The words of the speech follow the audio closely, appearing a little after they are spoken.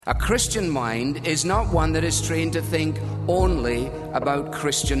A Christian mind is not one that is trained to think only about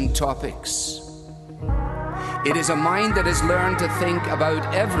Christian topics. It is a mind that has learned to think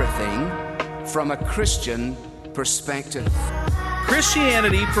about everything from a Christian perspective.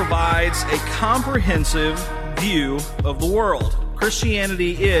 Christianity provides a comprehensive view of the world.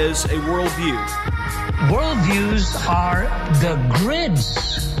 Christianity is a worldview. Worldviews are the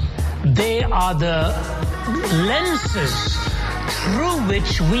grids. They are the lenses through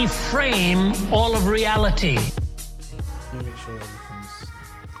which we frame all of reality. Let me make sure everything's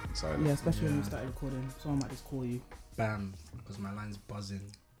silent. Yeah, especially when we start recording. Someone might just call you. bam, because my line's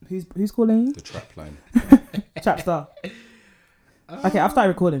buzzing. Who's calling you? The trap line. Trapstar. Okay, I've started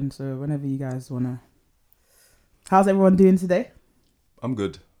recording, so whenever you guys wanna. How's everyone doing today? I'm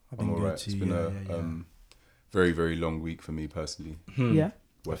good. I've I'm been good alright. too, It's been yeah. a very, very long week for me personally. Yeah.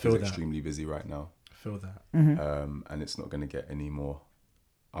 Work feel is that. extremely busy right now. I feel that. And it's not going to get any more.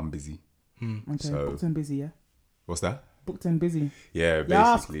 I'm busy. Okay, So- booked and busy, yeah? What's that? Booked and busy. Yeah,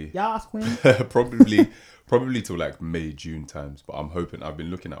 Yes, basically. yes, queen. probably till like May, June times. But I'm hoping, I've been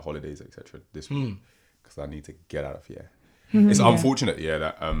looking at holidays, etc. this week because I need to get out of here. It's unfortunate,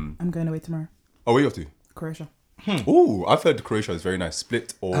 that I'm going away tomorrow. Oh, where are you off to? Croatia. Oh, I've heard Croatia is very nice.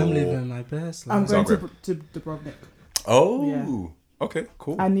 Split or I'm living my best life. I'm going Zagreb. to Dubrovnik. Oh, Yeah. okay,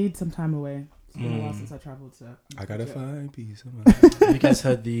 cool. I need some time away. It's been a while since I travelled, so... I gotta find peace of mind. Have you guys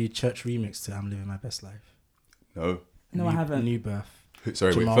heard the church remix to I'm Living My Best Life? No. No, I haven't. New Birth.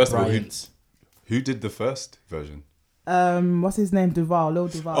 Sorry, Jamal wait. First of all, Bryant. who did the first version? What's his name? Duval, Lil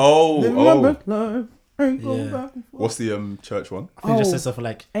Duval. Oh, Living oh. my best life, ain't going Yeah. back and forth. What's the church one? I think it just Oh. says stuff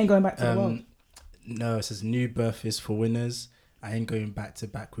like, Ain't going back to the world. no, it says new birth is for winners. I ain't going back to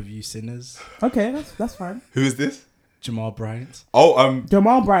back with you sinners. Okay, that's fine. Who is this? Jamal Bryant. Oh,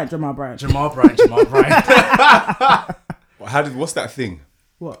 Jamal Bryant. Jamal Bryant. Jamal Bryant. what's that thing?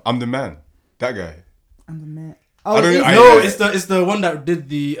 What? I'm the man. That guy. I'm the man. I Oh, don't- it's- I- No, it's the one that did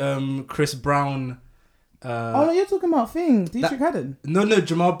the Chris Brown. oh, no, you're talking about thing. Dietrich Haddon. No,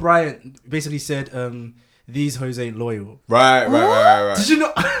 Jamal Bryant basically said, these hoes ain't loyal. Right. Did you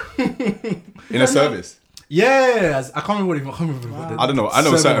know? In a service. Yeah, I can't remember what it I don't know. I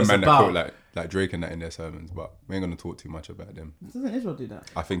know sermon certain was men that about. quote like Drake and that in their sermons, but we ain't gonna talk too much about them. Doesn't Israel do that?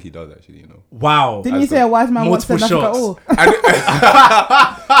 I think he does actually. Wow. Didn't you say a wise man once said Multiple nothing shots. at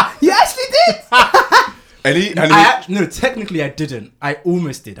all? You actually did? No, technically I didn't. I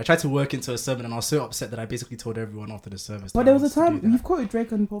almost did. I tried to work into a sermon and I was so upset that I basically told everyone after the service. But that there I was a wanted to time do that. you've quoted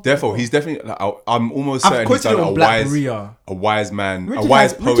Drake and Paul. Therefore, he's definitely. Like, I'm almost I've certain he's quoted done it on a Black wise, Maria. a wise man, Richard a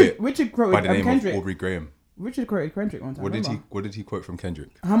wise has- poet Richard quoted by the name Kendrick. of Aubrey Graham. Richard quoted Kendrick one time. remember? What did he quote from Kendrick?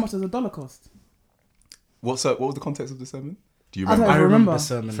 How much does $1 cost? What was the context of the sermon? Do you I don't remember? I remember. remember the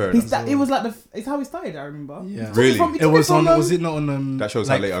sermon. Fair He's enough. it was like it's how he started. I remember. Yeah. He took Really? from- he It took was from, on. Was it not on? That shows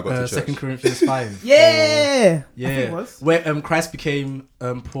how late I got to church. 2 Corinthians 5. Yeah. Yeah. I think it was. Where Christ became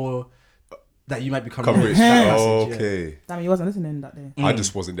poor, that you might become Come rich. rich. That passage, yeah. Okay. Damn, he wasn't listening that day, I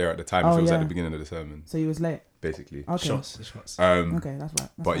just wasn't there at the time. Oh, If it was yeah. at the beginning of the sermon, so he was late. basically. Okay. Shots. Okay, that's right. That's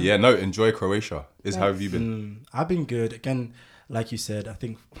But fine. yeah, no, enjoy Croatia. How have you been? I've been good. Again, like you said, I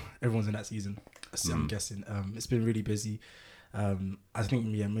think everyone's in that season. So I'm guessing. It's been really busy. I think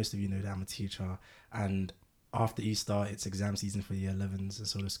most of you know that I'm a teacher, and after Easter, it's exam season for year 11s, and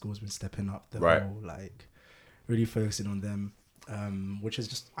so the school's been stepping up the Right. whole, like, really focusing on them, which is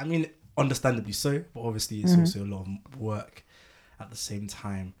just, I mean, understandably so, but obviously it's also a lot of work at the same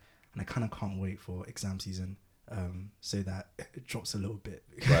time, and I kind of can't wait for exam season, so that it drops a little bit.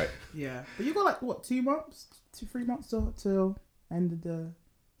 Right. Yeah, but you got like what 3 months till end of the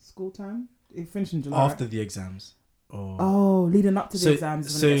school time. It finished in July. After right? the exams. Or Oh, leading up to the So- exams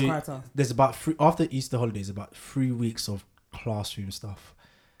is so when it gets quieter. there's about after Easter holidays, about 3 weeks of classroom stuff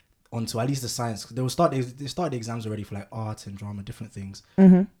onto at least the science. They start the exams already for like art and drama, different things.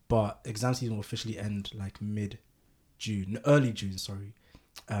 Mm-hmm. But exam season will officially end like early June, sorry.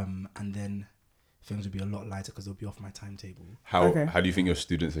 And then things will be a lot lighter because they'll be off my timetable. How Okay. do you think your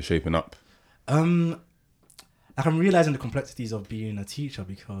students are shaping up? Like I'm realizing the complexities of being a teacher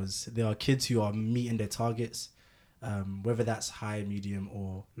because there are kids who are meeting their targets, whether that's high, medium,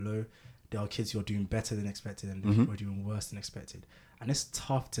 or low. There are kids who are doing better than expected and who are doing worse than expected. And it's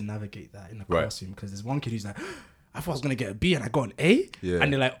tough to navigate that in a Right. classroom because there's one kid who's like, I thought I was going to get a B and I got an A. Yeah.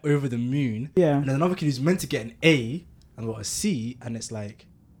 And they're like over the moon. Yeah. And there's another kid who's meant to get an A and got a C. And it's like,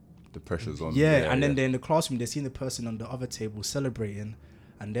 The pressure's on. yeah. And then they're in the classroom, they're seeing the person on the other table celebrating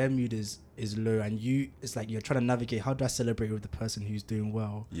and their mood is low. And it's like you're trying to navigate, how do I celebrate with the person who's doing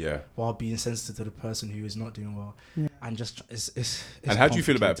well? Yeah. While being sensitive to the person who is not doing well. Yeah. And just, it's And how do you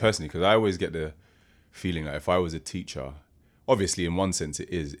feel about it complicated. personally? Because I always get the feeling that if I was a teacher, obviously in one sense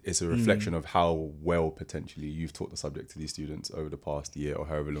it's a reflection of how well potentially you've taught the subject to these students over the past year or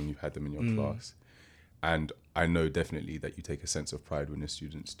however long you've had them in your class. And I know definitely that you take a sense of pride when your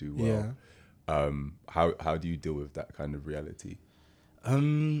students do well. How do you deal with that kind of reality?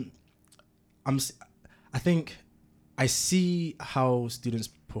 I think I see how students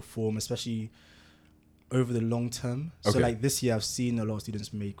perform, especially over the long term. So Okay. like this year, I've seen a lot of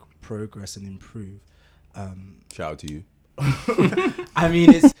students make progress and improve. Shout out to you. I mean,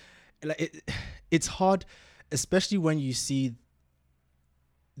 it's like it's hard, especially when you see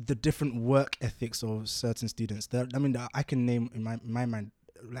the different work ethics of certain students. I can name in my mind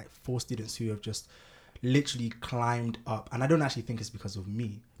like 4 students who have just literally climbed up, and I don't actually think it's because of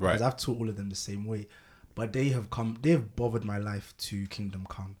me, Right? because I've taught all of them the same way. But they have bothered my life to Kingdom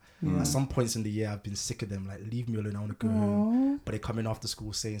Come. At some points in the year, I've been sick of them. Like, leave me alone, I want to go home. But they come in after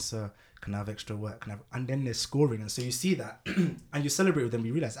school saying, "Sir, can I have extra work?" And then they're scoring. And so you see that, and you celebrate with them.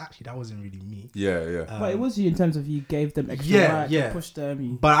 You realize, actually, that wasn't really me. Yeah. But it was you in terms of you gave them extra work, you pushed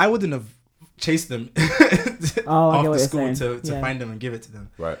them. But I wouldn't have chased them I get what after you're school saying. to find them and give it to them.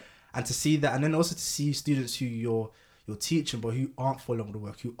 Right. And to see that, and then also to see students who you're teaching, but who aren't following the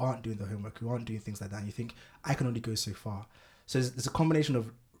work, who aren't doing the homework, who aren't doing things like that, and you think, I can only go so far. So there's a combination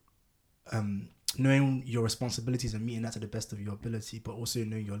of knowing your responsibilities and meeting that to the best of your ability, but also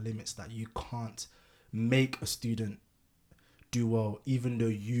knowing your limits, that you can't make a student do well, even though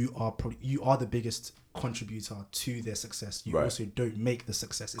you are the biggest contributor to their success. You also don't make the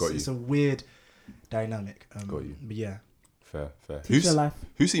success. It's a weird dynamic. Got you. But yeah. Fair. Teach your life.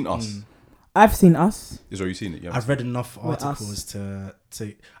 Who's seen Us? I've seen Us. Israel, you seen it? Yeah. I've read enough articles to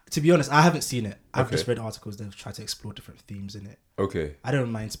be honest. I haven't seen it. I've just read articles that have tried to explore different themes in it. Okay. I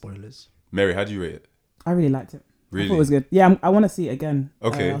don't mind spoilers. Mary, how do you rate it? I really liked it. Really? I thought it was good. Yeah, I want to see it again.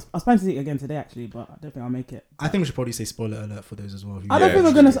 Okay. I was planning to see it again today, actually, but I don't think I'll make it. I think we should probably say spoiler alert for those as well. I don't think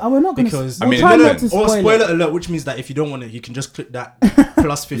we're gonna. We're not gonna. Because We'll try not to or spoil spoiler it. alert, which means that if you don't want it, you can just click that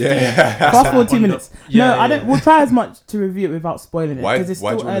plus 15. Fast forward 2 minutes. Yeah, I don't. We'll try as much to review it without spoiling it Why because it's do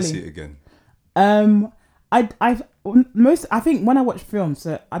you still want to early. see it again? I think when I watch films,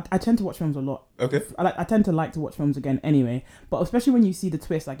 so I tend to watch films a lot. Okay. I tend to like to watch films again anyway, but especially when you see the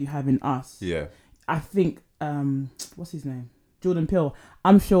twist like you have in Us. Yeah. I think what's his name? Jordan Peele.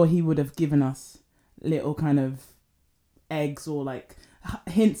 I'm sure he would have given us little kind of eggs or like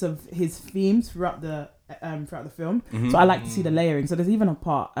hints of his themes throughout the film. So I like to see the layering. So there's even a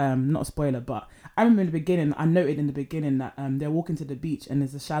part, not a spoiler, but I remember in the beginning, I noted in the beginning that they're walking to the beach and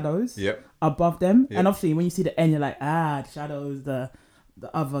there's the shadows above them. Yep. And obviously when you see the end, you're like, the shadows, the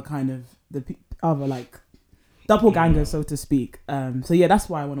other kind of, other like doppelganger, so to speak. So yeah, that's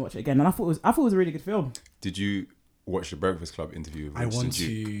why I want to watch it again. And I thought it was a really good film. Did you watch the Breakfast Club interview with Winston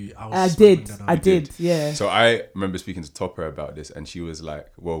Duke? I did, yeah. So I remember speaking to Topper about this, and she was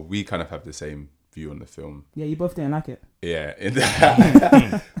like, well, we kind of have the same view on the film. Yeah, you both didn't like it. Yeah.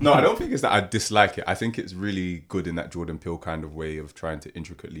 No, I don't think it's that I dislike it. I think it's really good in that Jordan Peele kind of way of trying to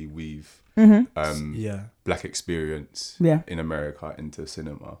intricately weave black experience in America into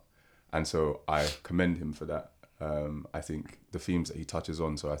cinema. And so I commend him for that. I think the themes that he touches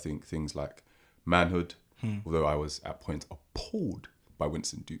on, so I think things like manhood, although I was at points appalled by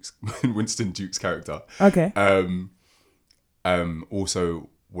Winston Duke's character. Okay. Also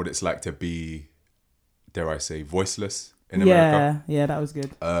what it's like to be, dare I say, voiceless in America. Yeah, that was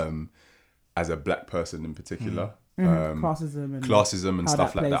good. As a black person in particular. Classism and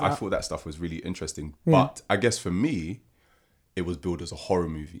stuff like that. I thought that stuff was really interesting. Yeah. But I guess for me, it was billed as a horror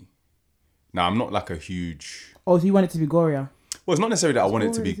movie. Now, I'm not like a huge... Oh, so you want it to be gorier? Well, it's not necessarily that I want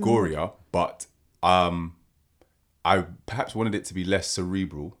it to be gorier, but I perhaps wanted it to be less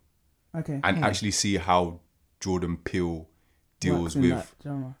cerebral. Okay. And actually see how Jordan Peele deals with... that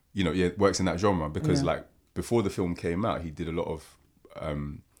genre. Works in that genre. Because like before the film came out, he did a lot of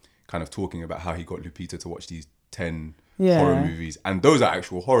kind of talking about how he got Lupita to watch these 10 horror movies. And those are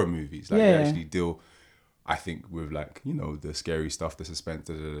actual horror movies. Like they actually deal, I think, with like, the scary stuff, the suspense,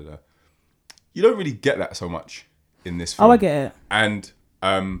 You don't really get that so much in this film. Oh, I get it. And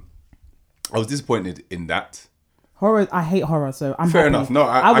I was disappointed in that. Horror, I hate horror, so I'm Fair happy. enough. No,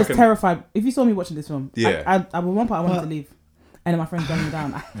 I was terrified. If you saw me watching this film, Yeah. I at one point I wanted to leave, and then my friends dragged me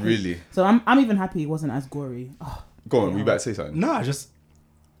down. Really? So I'm even happy it wasn't as gory. Oh, Go on, were you about to say something? No,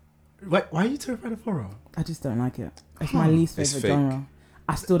 why are you terrified of horror? I just don't like it. It's my least It's favorite fake. genre.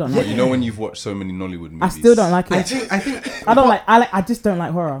 I still don't like But it. you know when you've watched so many Nollywood movies. I still don't like it. I think I don't like. I just don't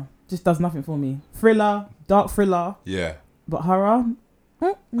like horror. Just does nothing for me. Thriller, dark thriller, Yeah. but horror.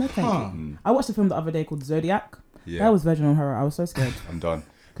 No, thank you. Huh. I watched a film the other day called Zodiac. Yeah. That was virginal horror. I was so scared. I'm done.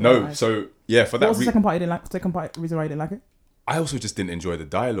 No, so yeah, for What that was the second part you didn't like? Second part reason why you didn't like it? I also just didn't enjoy the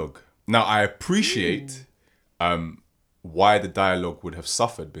dialogue. Now, I appreciate why the dialogue would have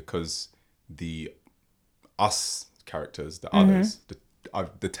suffered, because the us characters, the others,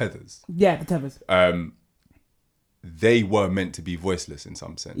 the tethers. Yeah, the tethers. They were meant to be voiceless in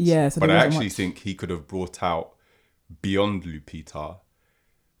some sense. Yeah, so but I actually think he could have brought out beyond Lupita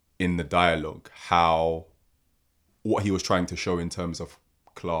in the dialogue what he was trying to show in terms of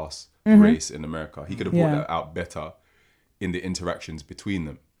class, race in America. He could have brought that out better in the interactions between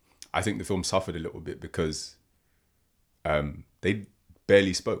them. I think the film suffered a little bit because they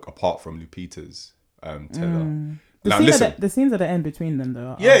barely spoke apart from Lupita's tether. The scenes at the end between them,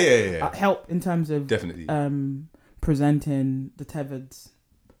 though, help in terms of definitely presenting the tethered's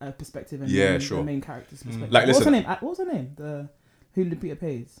perspective and the main character's perspective. Like, listen, what was her name? Who Lupita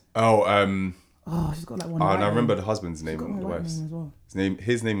plays? She's got like one. And I remember the husband's name, the wife's name as well.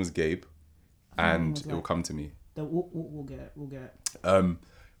 His name was Gabe, and it will come to me. We'll get it.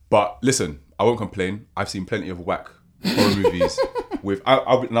 But listen, I won't complain. I've seen plenty of whack horror movies with.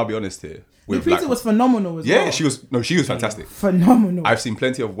 I'll be honest here. Lupita was phenomenal as well. Yeah, she was fantastic. Phenomenal. I've seen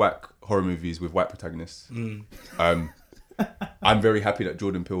plenty of whack horror movies with white protagonists. I'm very happy that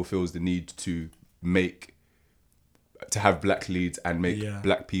Jordan Peele feels the need to have black leads and make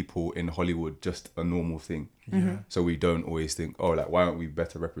black people in Hollywood just a normal thing. So we don't always think, why aren't we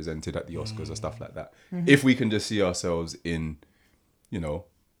better represented at the Oscars or stuff like that? If we can just see ourselves in,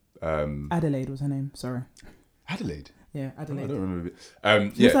 Adelaide was her name. Sorry. Adelaide? Yeah, Adelaide. I don't remember.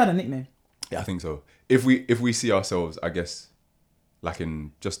 She also had a nickname. Yeah, I think so. If we see ourselves, I guess, like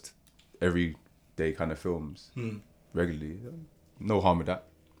in just everyday kind of films regularly, no harm with that.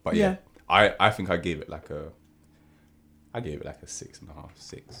 But I think I gave it like a 6.5,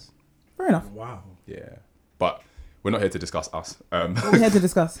 6. Fair enough. Wow. Yeah, but we're not here to discuss us. What we're here to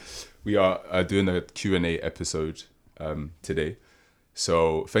discuss. We are doing a Q&A episode today.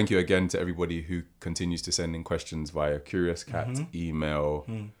 So thank you again to everybody who continues to send in questions via Curious Cat, email,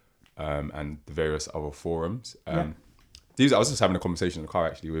 and the various other forums. I was just having a conversation in the car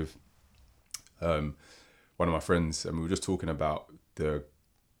actually with one of my friends, and we were just talking about the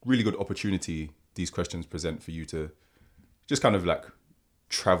really good opportunity these questions present for you to just kind of like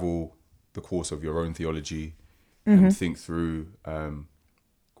travel the course of your own theology and think through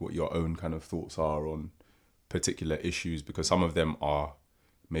what your own kind of thoughts are on particular issues, because some of them are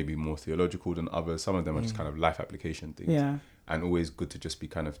maybe more theological than others. Some of them are just kind of life application things. Yeah. And always good to just be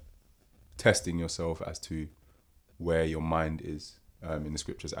kind of testing yourself as to where your mind is in the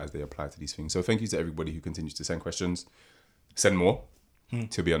scriptures as they apply to these things. So thank you to everybody who continues to send questions. Send more,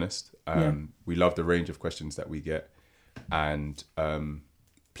 to be honest. We love the range of questions that we get. And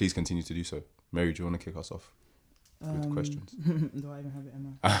please continue to do so. Mary, do you want to kick us off with questions? Do I even have it,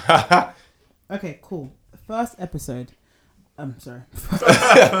 Emma? Okay, cool. First episode. Sorry.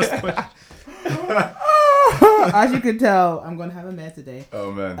 First question. As you can tell, I'm going to have a mare today.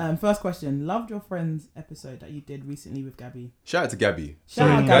 Oh, man. First question. Loved your Friends episode that you did recently with Gabby. Shout out to Gabby. Shout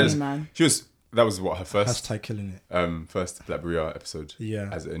out Gabby, man. That was what, her first... Hashtag killing it. First Black Berea episode. Yeah.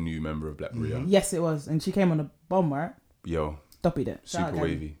 As a new member of Black Berea. Yes, it was. And she came on a bomb, right? Yo. Stopped it. Super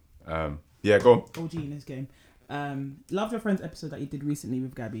wavy. Yeah, go on. OG in this game. Loved your Friends episode that you did recently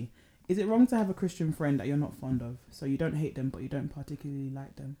with Gabby. Is it wrong to have a Christian friend that you're not fond of? So you don't hate them, but you don't particularly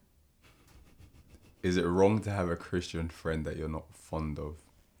like them? Is it wrong to have a Christian friend that you're not fond of?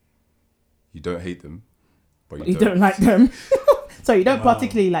 You don't hate them, but you don't like them. So you don't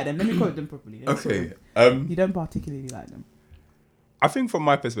particularly like them. Let me quote them properly. Okay. You don't particularly like them. I think from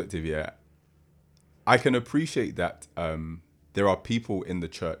my perspective, I can appreciate that there are people in the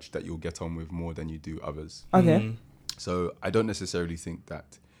church that you'll get on with more than you do others. Okay. So I don't necessarily think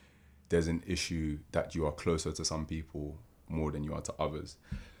that there's an issue that you are closer to some people more than you are to others.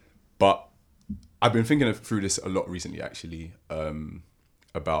 But I've been thinking through this a lot recently, actually,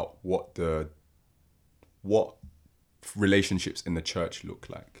 about what relationships in the church look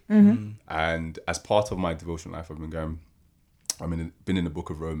like. And as part of my devotional life, been in the book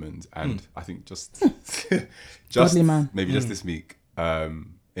of Romans, and I think just maybe just this week,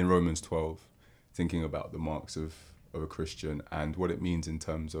 in Romans 12, thinking about the marks of a Christian and what it means in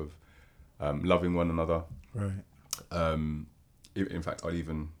terms of loving one another. Right. In fact, I'll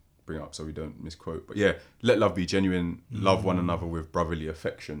even bring it up so we don't misquote. But yeah, let love be genuine, love one another with brotherly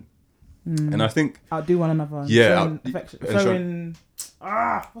affection. And I think... Outdo one another. Yeah. Showing...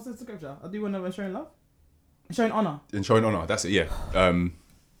 what's the scripture? Outdo one another and showing love? And showing honour. And showing honour, that's it, yeah. And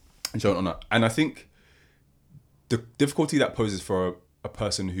showing honour. And I think the difficulty that poses for a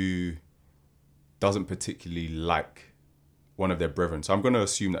person who doesn't particularly like one of their brethren. So I'm going to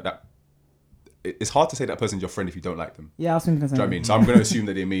assume that it's hard to say that person's your friend if you don't like them. Yeah, I was thinking the same. Do you know what I mean? So I'm going to assume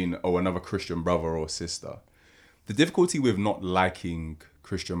that they mean, another Christian brother or sister. The difficulty with not liking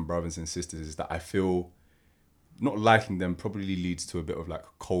Christian brothers and sisters is that I feel not liking them probably leads to a bit of like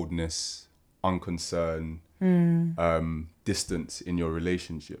coldness, unconcern, distance in your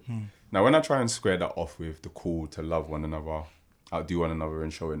relationship. Now, when I try and square that off with the call to love one another, outdo one another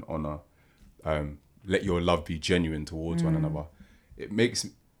and show in honor, let your love be genuine towards one another, it makes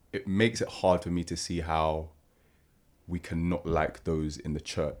it hard for me to see how we cannot like those in the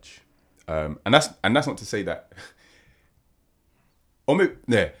church. And that's not to say that. I want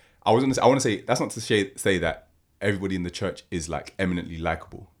to say that's not to say that everybody in the church is like eminently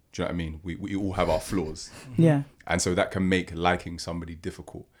likable. Do you know what I mean? We all have our flaws. Yeah. And so that can make liking somebody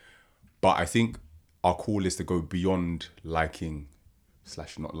difficult. But I think our call is to go beyond liking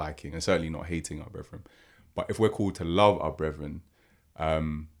 / not liking, and certainly not hating our brethren. But if we're called to love our brethren,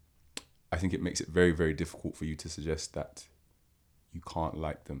 I think it makes it very, very difficult for you to suggest that you can't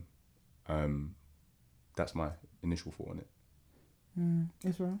like them. That's my initial thought on it.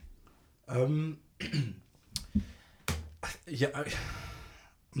 Israel? Yeah,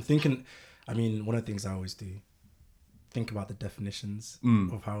 I'm thinking, I mean, one of the things I always do, think about the definitions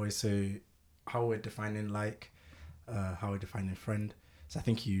of how we're defining like, how we're defining friend. So I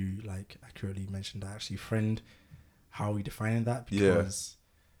think you like accurately mentioned that actually friend, how are we defining that? Because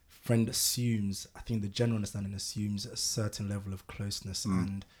friend assumes, I think the general understanding assumes a certain level of closeness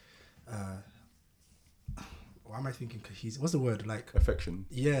and, why am I thinking cohesive? What's the word? Like affection.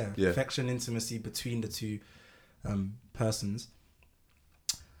 Yeah, affection, intimacy between the two persons.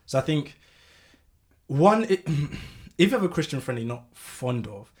 So I think if you have a Christian friend you're not fond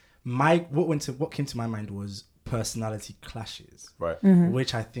of, what came to my mind was personality clashes, right?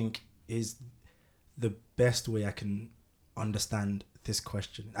 Which I think is the best way I can understand this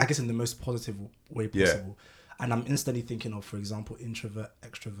question. I guess in the most positive way possible. And I'm instantly thinking of, for example, introvert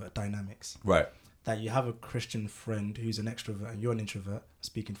extrovert dynamics. Right. That you have a Christian friend who's an extrovert and you're an introvert.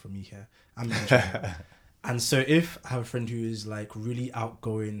 Speaking for me here, I'm an introvert. And so if I have a friend who is like really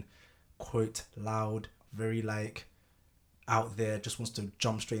outgoing, quote, loud, very like out there, just wants to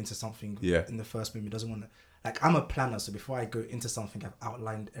jump straight into something in the first moment, doesn't want to, like, I'm a planner, so before I go into something, I've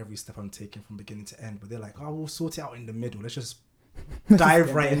outlined every step I'm taking from beginning to end. But they're like, we'll sort it out in the middle. Let's just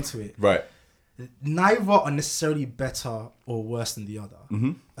dive right into it. Right. Neither are necessarily better or worse than the other.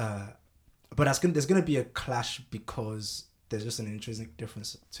 But there's going to be a clash because there's just an intrinsic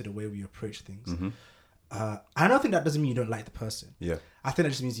difference to the way we approach things. I don't think that doesn't mean you don't like the person. Yeah. I think that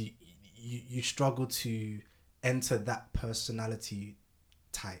just means you struggle to enter that personality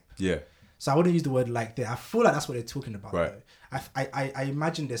type. Yeah. So I wouldn't use the word like there. I feel like that's what they're talking about. Right. I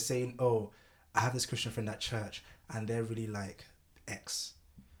imagine they're saying, I have this Christian friend at church and they're really like X.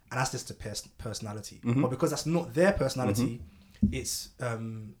 And that's just a personality. But because that's not their personality, it's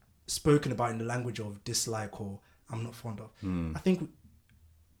spoken about in the language of dislike or I'm not fond of. I think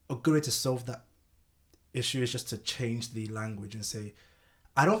a good way to solve that issue is just to change the language and say,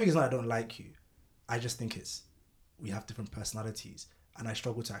 I don't think it's not I don't like you. I just think it's we have different personalities and I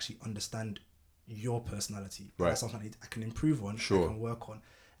struggle to actually understand your personality. Right. That's something I can improve on, sure. I can work on.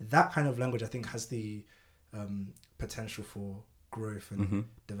 That kind of language I think has the potential for growth and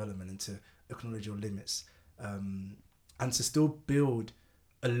development and to acknowledge your limits and to still build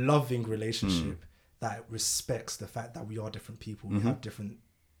a loving relationship that respects the fact that we are different people. We have different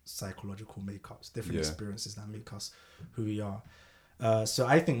psychological makeups, different experiences that make us who we are. So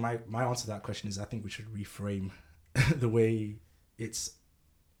I think my answer to that question is I think we should reframe the way it's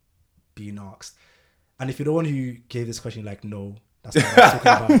being asked. And if you're the one who gave this question, like, no, that's not what I'm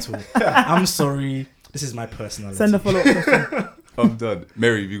talking about at all. I'm sorry. This is my personality. Send a follow-up question. I'm done.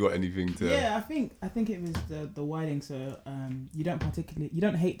 Mary, have you got anything to? Yeah, I think it was the wording. So you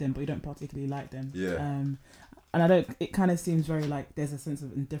don't hate them, but you don't particularly like them. Yeah. And it kind of seems very like there's a sense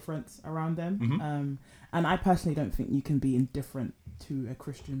of indifference around them. And I personally don't think you can be indifferent to a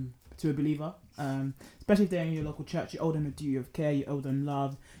Christian, to a believer, especially if they're in your local church. You owe them a duty of care, you owe them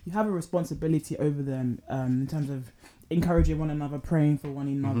love. You have a responsibility over them in terms of encouraging one another, praying for one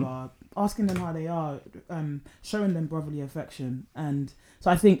another, asking them how they are, showing them brotherly affection. And so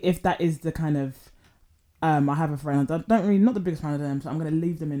I think if that is the kind of, I have a friend, I don't really, not the biggest fan of them, so I'm going to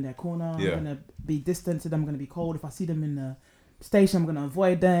leave them in their corner. Yeah. I'm going to be distant to them. I'm going to be cold. If I see them in the station, I'm going to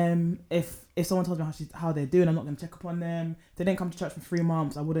avoid them. If someone tells me how they're doing, I'm not going to check up on them. If they didn't come to church for 3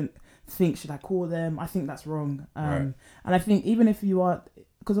 months, I wouldn't think, should I call them? I think that's wrong. Right. And I think even if you are,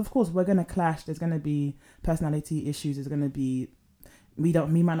 because of course we're going to clash, there's going to be personality issues, there's going to be we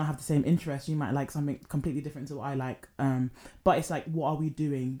might not have the same interests. You might like something completely different to what I like. But it's like, what are we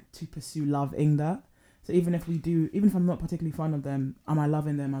doing to pursue love in that? So even if I'm not particularly fond of them, am I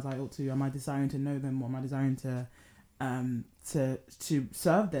loving them as I ought to? Am I desiring to know them? Or am I desiring to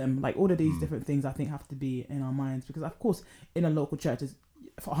serve them? Like, all of these different things I think have to be in our minds, because of course in a local church,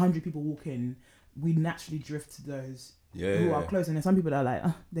 if 100 people walk in, we naturally drift to those who are close, and there's some people that are like,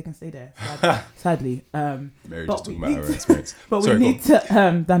 they can stay there. Sadly, Mary just talking about her experience. But we need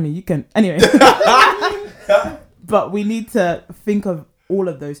to, Danny, you can anyway. But we need to think of all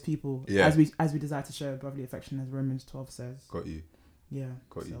of those people as we desire to show brotherly affection, as Romans 12 says. Got you. Yeah.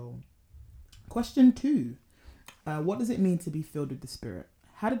 Got you. Question 2. What does it mean to be filled with the Spirit?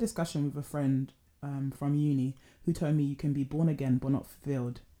 Had a discussion with a friend from uni who told me you can be born again but not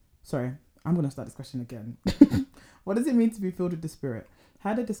filled. Sorry, I'm going to start this question again. What does it mean to be filled with the Spirit?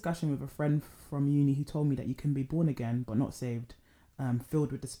 Had a discussion with a friend from uni who told me that you can be born again but not saved,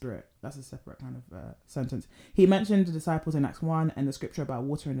 filled with the Spirit. That's a separate kind of sentence. He mentioned the disciples in Acts 1 and the scripture about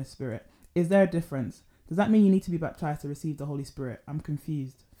water and the Spirit. Is there a difference? Does that mean you need to be baptized to receive the Holy Spirit? I'm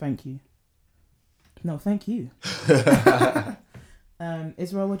confused. Thank you. No, thank you.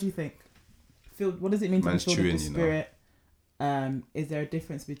 Israel, what do you think? What does it mean to be filled with the Spirit? Is there a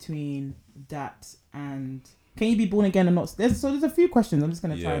difference between that and... Can you be born again or not? There's a few questions. I'm just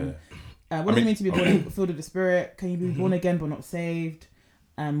going to try and... what does it mean to be filled with the Spirit? Can you be born again but not saved?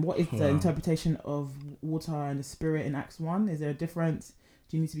 What is the interpretation of water and the Spirit in Acts 1? Is there a difference?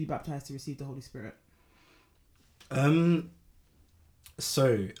 Do you need to be baptized to receive the Holy Spirit?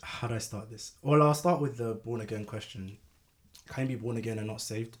 So, how do I start this? Well, I'll start with the born again question. Can you be born again and not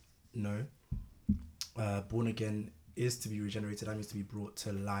saved? No. Born again is to be regenerated. That means to be brought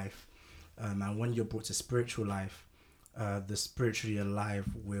to life. And when you're brought to spiritual life, the spiritually alive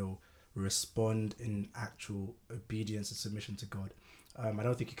will respond in actual obedience and submission to God. I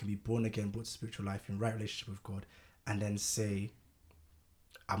don't think you can be born again, brought to spiritual life in right relationship with God, and then say,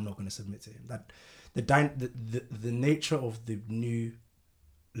 I'm not going to submit to him. That the nature of the new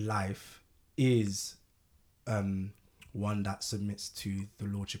life is one that submits to the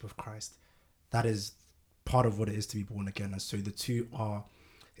lordship of Christ. That is part of what it is to be born again, and so the two are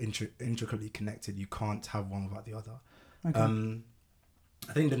intricately connected. You can't have one without the other. Okay.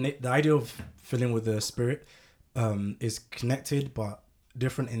 I think the idea of filling with the Spirit is connected but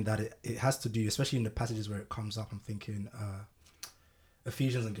different in that it has to do, especially in the passages where it comes up. I'm thinking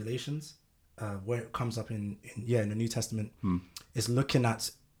Ephesians and Galatians, where it comes up in the New Testament, is looking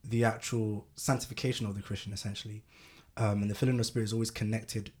at the actual sanctification of the Christian, essentially. And the filling of the Spirit is always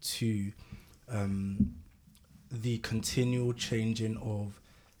connected to the continual changing of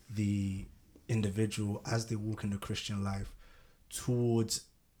the individual as they walk in the Christian life towards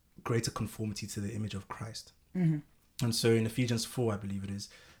greater conformity to the image of Christ. Mm-hmm. And so in Ephesians 4, I believe it is,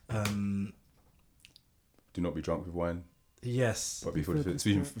 do not be drunk with wine. Yes. But before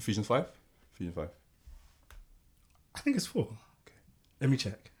Ephesians 5? Ephesians 5. I think it's 4. Okay. Let me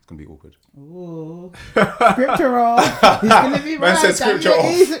check. It's going to be awkward. Ooh. Scripture off. He's going to be right. Man said scripture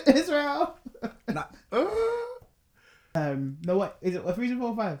off. Israel. No, what? Is it Ephesians 4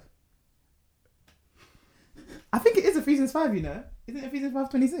 or 5? I think it is Ephesians 5, you know. Isn't it Ephesians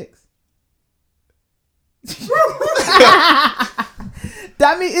 5:26?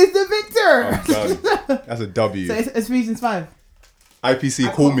 Dammy is the victor. Oh, that's a W. So it's Ephesians 5. IPC,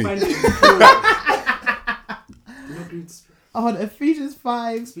 call me. Oh, Ephesians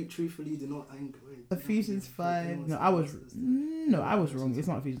 5. Speak truthfully, do not anger. Ephesians 5. No, I was wrong. It's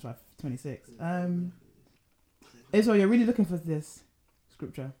not Ephesians 5:26. So you're really looking for this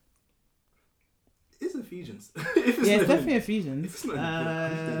scripture? It's Ephesians. It's definitely Ephesians. It's not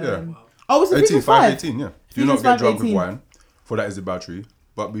Oh, it's Ephesians 5. 18, yeah. Do not get drunk with wine, for that is the battery,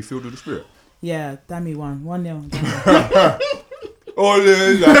 but be filled with the Spirit. Yeah, Dammy won. 1-0.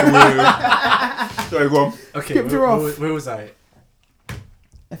 Sorry, go on. Okay, where was I?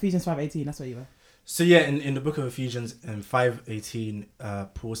 Ephesians 5:18, that's where you were. So yeah, in the book of Ephesians, in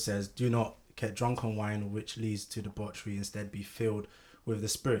 5:18, Paul says, do not get drunk on wine, which leads to debauchery. Instead, be filled with the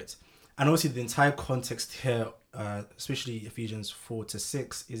Spirit. And obviously the entire context here, especially Ephesians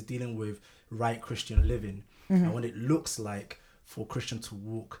 4-6, is dealing with right Christian living. Mm-hmm. And what it looks like for a Christian to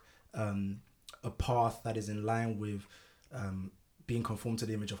walk a path that is in line with being conformed to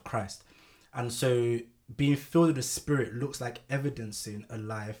the image of Christ. And so being filled with the Spirit looks like evidencing a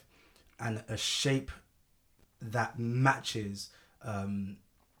life and a shape that matches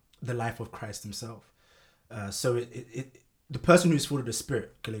the life of Christ himself. So the person who's full of the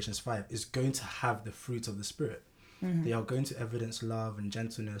Spirit, Galatians 5, is going to have the fruit of the Spirit. Mm-hmm. They are going to evidence love and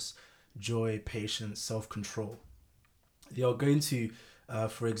gentleness, joy, patience, self-control. they are going to,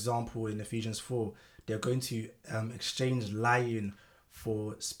 for example, in Ephesians 4, they are going to exchange lying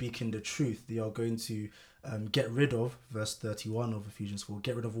for speaking the truth. They are going to get rid of, verse 31 of Ephesians 4,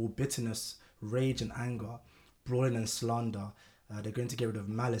 get rid of all bitterness, rage and anger, brawling and slander. They're going to get rid of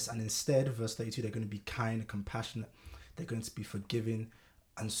malice, and instead, verse 32, they're going to be kind and compassionate. They're going to be forgiving,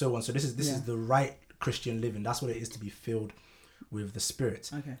 and so on. So this is the right Christian living. That's what it is to be filled with the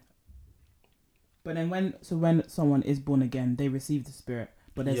Spirit. Okay. But then when someone is born again, they receive the Spirit,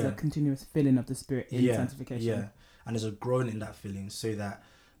 but there's a continuous filling of the Spirit in sanctification. Yeah, and there's a growing in that filling, so that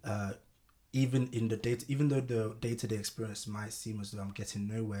even though the day-to-day experience might seem as though I'm getting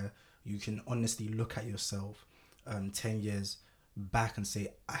nowhere, you can honestly look at yourself 10 years back and say,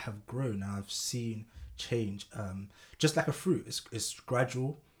 I have grown. I've seen change. Just like a fruit, it's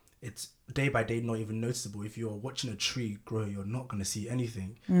gradual. It's day by day, not even noticeable. If you're watching a tree grow, you're not going to see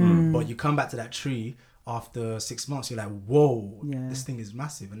anything. But you come back to that tree after 6 months, you're like, whoa, this thing is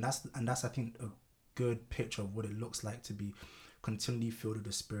massive. And that's I think a good picture of what it looks like to be continually filled with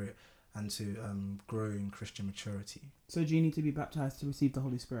the Spirit and to grow in Christian maturity. So do you need to be baptized to receive the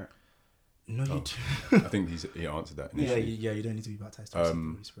Holy Spirit? No, you I do. think he answered that initially. Yeah, you don't need to be baptized to receive the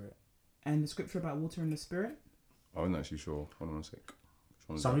Holy Spirit. And the scripture about water and the Spirit? I wasn't actually sure. Hold on a sec.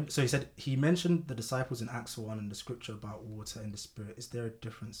 So he mentioned the disciples in Acts 1 and the scripture about water and the Spirit. Is there a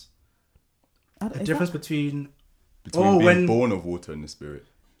difference? Between being born of water and the Spirit?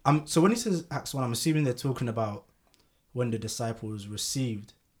 So when he says Acts 1, I'm assuming they're talking about when the disciples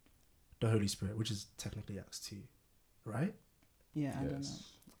received the Holy Spirit, which is technically Acts 2, right? Yeah, I don't know.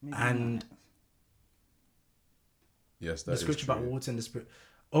 Maybe and yes, that the scripture is true, about water and the Spirit.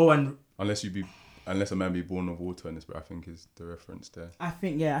 Oh, and unless a man be born of water and the Spirit, I think is the reference there. I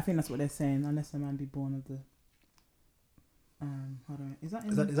think that's what they're saying. Unless a man be born of the. Hold on. Is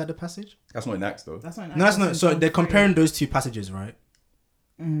that the passage? That's not in Acts though. That's not in Acts. No, that's not. So they're comparing those two passages, right?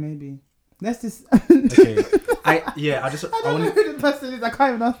 Maybe. Let's just. Okay. I don't know who the person is. I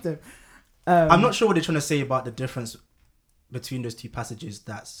can't even ask them. I'm not sure what they're trying to say about the difference between those two passages.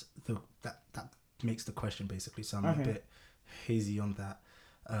 That makes the question basically. So I'm a bit hazy on that.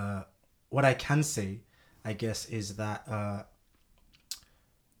 What I can say, I guess, is that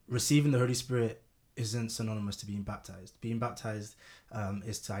receiving the Holy Spirit isn't synonymous to being baptized. Being baptized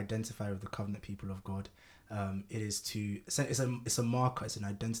is to identify with the covenant people of God. It's a marker. It's an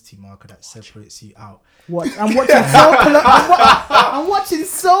identity marker that separates you out. I'm watching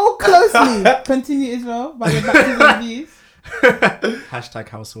so closely. Continue, Israel, by your baptism views. Hashtag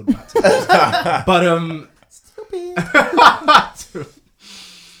household baptism. But stupid.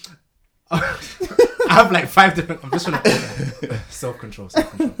 I have like 5 different. I'm just trying to self-control.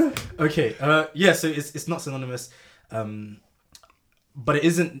 Okay. So it's not synonymous. But it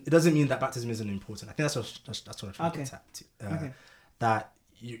isn't. It doesn't mean that baptism isn't important. I think that's what I'm trying to get at. That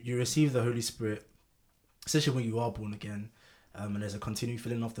you receive the Holy Spirit, especially when you are born again, and there's a continued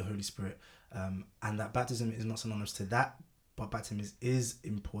filling of the Holy Spirit, and that baptism is not synonymous to that. But baptism is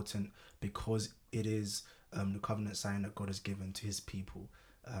important because it is the covenant sign that God has given to His people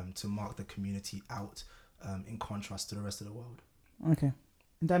to mark the community out, in contrast to the rest of the world. Okay,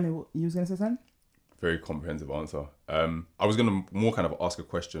 Dami, what you was gonna say something? Very comprehensive answer. I was going to more kind of ask a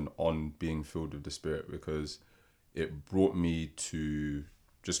question on being filled with the Spirit because it brought me to,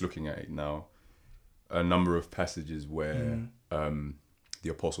 just looking at it now, a number of passages where the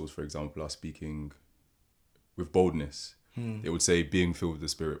apostles, for example, are speaking with boldness. It would say being filled with the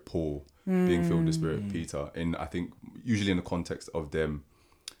Spirit, Paul, being filled with the Spirit, Peter. And I think usually in the context of them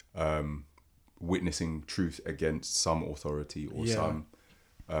witnessing truth against some authority or some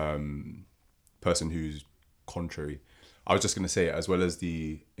person who's contrary. I was just going to say, as well as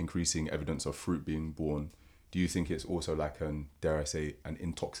the increasing evidence of fruit being born, do you think it's also like an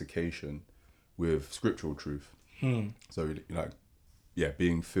intoxication with scriptural truth? So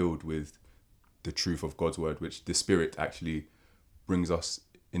being filled with the truth of God's word, which the Spirit actually brings us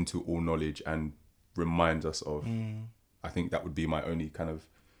into all knowledge and reminds us of. I think that would be my only kind of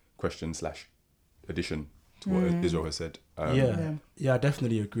question / addition to what Israel has said. I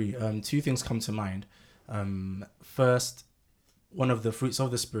definitely agree. 2 things come to mind. First, one of the fruits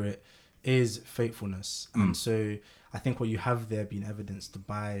of the Spirit is faithfulness. And so I think what you have there being evidenced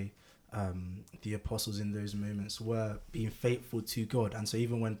by the apostles in those moments were being faithful to God. And so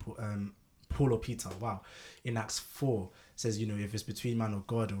even when Paul or Peter, in Acts 4 says, if it's between man or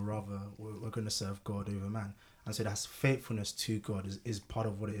God, or rather we're going to serve God over man. And so that's faithfulness to God is part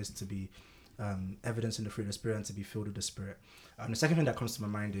of what it is to be evidence in the fruit of the Spirit and to be filled with the Spirit. The second thing that comes to my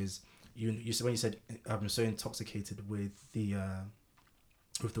mind is you said when you said I'm so intoxicated with the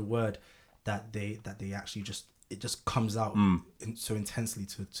word that they actually just it just comes out so intensely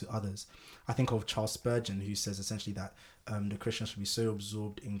to others. I think of Charles Spurgeon, who says essentially that the Christians should be so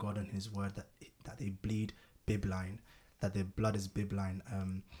absorbed in God and His Word that they bleed bibline, that their blood is bibline.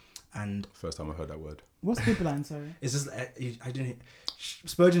 And first time I heard that word. What's bibline? Sorry, it's just I didn't.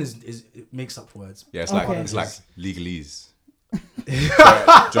 Spurgeon is it makes up words. Yeah, it's like legalese. Do you know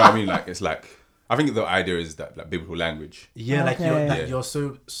what I mean? Like it's like, I think the idea is that like biblical language. Yeah, like you're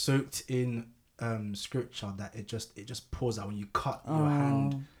so soaked in scripture that it just pours out when you cut your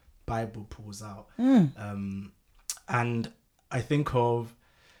hand. Bible pours out. And I think of.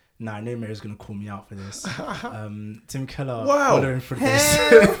 Nah, I know Mary's gonna call me out for this. Tim Keller. Wow. Following for this.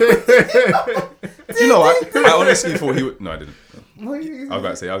 You know what? I honestly thought he would. No, I didn't. I was about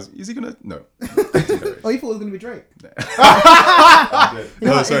to say, is he gonna? No. Oh, you thought it was gonna be Drake?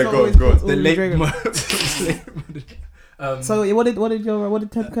 No, sorry, go on. The late. So what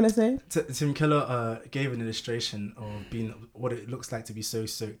did Tim Keller say? Tim Keller gave an illustration of being what it looks like to be so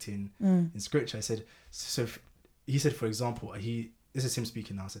soaked in scripture. I said, so he said, for example, this is him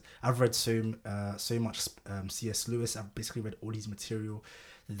speaking now. So I've read so much C.S. Lewis. I've basically read all his material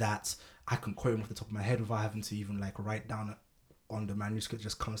that I can quote him off the top of my head without having to even like write down on the manuscript. It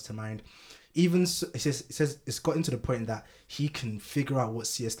just comes to mind. Even so, it says it's gotten to the point that he can figure out what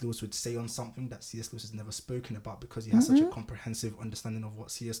C.S. Lewis would say on something that C.S. Lewis has never spoken about, because he has such a comprehensive understanding of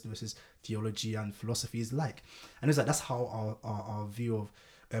what C.S. Lewis's theology and philosophy is like. And it's like that's how our view of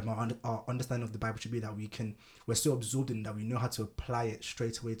our understanding of the Bible should be, that we're so absorbed in it that we know how to apply it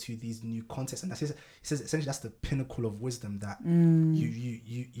straight away to these new contexts. And he says essentially that's the pinnacle of wisdom, that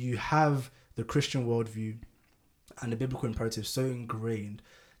you have the Christian worldview and the biblical imperative so ingrained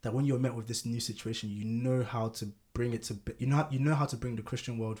that when you're met with this new situation, you know how to bring it to you know how to bring the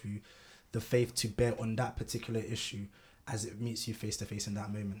Christian worldview, the faith, to bear on that particular issue as it meets you face to face in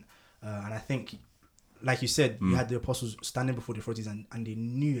that moment. And I think, like you said, you had the apostles standing before the authorities and they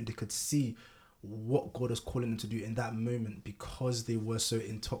knew and they could see what God was calling them to do in that moment because they were so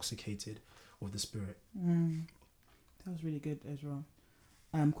intoxicated with the Spirit. That was really good, Ezra.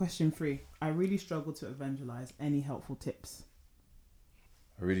 Question 3. I really struggle to evangelize. Any helpful tips?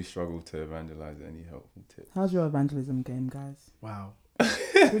 I really struggle to evangelize. Any helpful tips? How's your evangelism game, guys? Wow.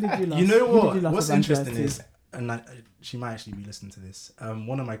 Who did you love? You know what? What's interesting is, and she might actually be listening to this.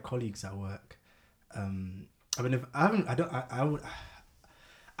 One of my colleagues at work, I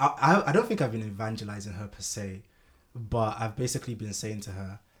don't think I've been evangelizing her per se, but I've basically been saying to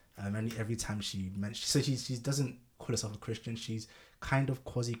her, every time she mentions, so she doesn't call herself a Christian. She's kind of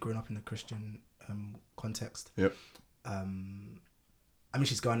quasi grown up in the Christian context. Yep. I mean,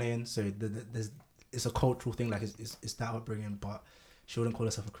 she's Ghanaian, so it's a cultural thing, like it's that upbringing, but she wouldn't call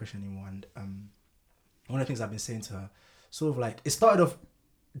herself a Christian anymore. And one of the things I've been saying to her, sort of like, it started off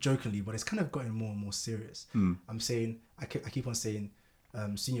jokingly, but it's kind of gotten more and more serious. I'm saying, I keep on saying,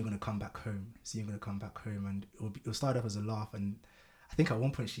 soon you're going to come back home. Soon you're going to come back home. And it'll start off as a laugh. And I think at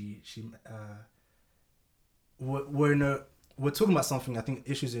one point we're talking about something, I think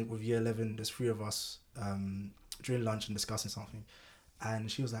issues with year 11, there's 3 of us during lunch and discussing something.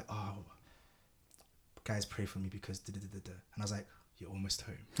 And she was like, oh, guys, pray for me because da-da-da-da-da. And I was like, you're almost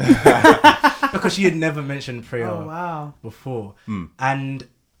home. Because she had never mentioned prayer before. And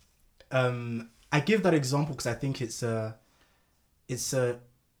I give that example because I think it's a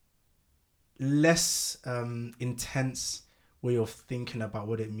less intense way of thinking about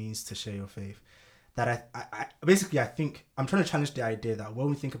what it means to share your faith. That I think I'm trying to challenge the idea that when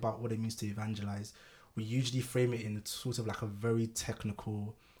we think about what it means to evangelize, we usually frame it in sort of like a very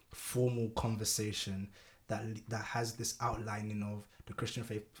technical, formal conversation that has this outlining of the Christian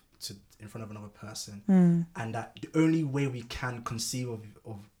faith in front of another person, and that the only way we can conceive of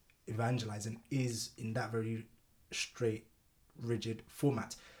evangelizing is in that very straight, rigid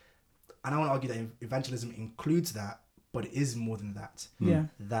format. And I want to argue that evangelism includes that, but it is more than that. Yeah.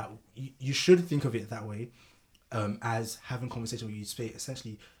 That you should think of it that way, as having conversation where you say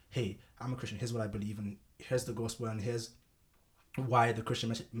essentially, hey, I'm a Christian, here's what I believe, and here's the gospel, and here's why the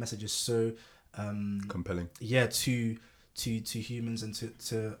Christian message is so compelling. Yeah, to humans and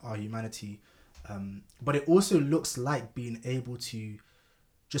to our humanity. But it also looks like being able to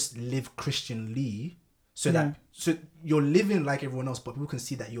just live Christianly, so you're living like everyone else, but people can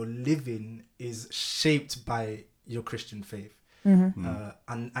see that your living is shaped by your Christian faith.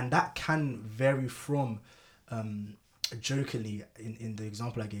 And that can vary from jokingly in the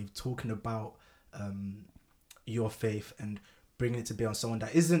example I gave, talking about your faith and bringing it to bear on someone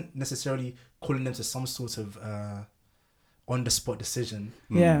that isn't necessarily calling them to some sort of on the spot decision.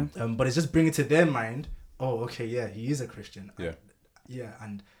 But it's just bringing to their mind, oh, okay, yeah, he is a Christian.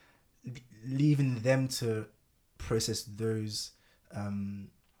 And leaving them to process those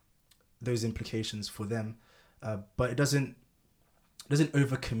implications for them, but it doesn't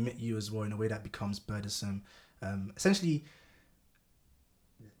overcommit you as well in a way that becomes burdensome. Essentially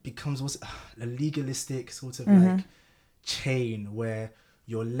becomes a legalistic sort of like chain where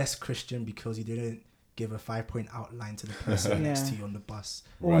you're less Christian because you didn't give a 5-point outline to the person next to you on the bus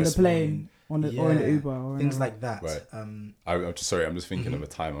or on the plane, or in the Uber, or things like that. Right. I'm just thinking of a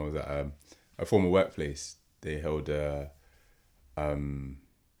time I was at a former workplace. They held a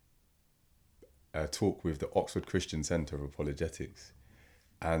talk with the Oxford Christian Centre of Apologetics,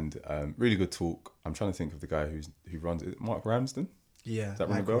 and really good talk. I'm trying to think of the guy who runs it. Mark Ramsden. Yeah, Does that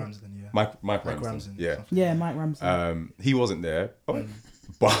Mike ring a bell? Ramsden, yeah. Mike Ramsden. Yeah, Mike Ramsden. He wasn't there,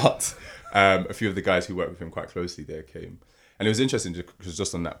 but a few of the guys who worked with him quite closely there came. And it was interesting because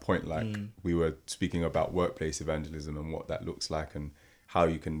just on that point, like we were speaking about workplace evangelism and what that looks like and how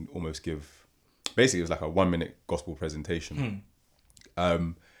you can almost give, basically it was like a 1-minute gospel presentation.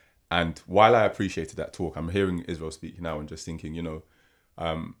 And while I appreciated that talk, I'm hearing Israel speak now and just thinking, and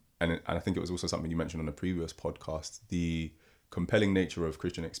I think it was also something you mentioned on a previous podcast, the compelling nature of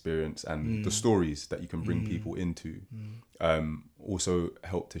Christian experience and the stories that you can bring people into also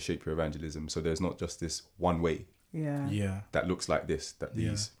help to shape your evangelism. So there's not just this one way that looks like this,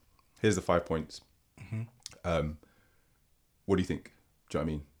 here's the 5 points. What do you think? Do you know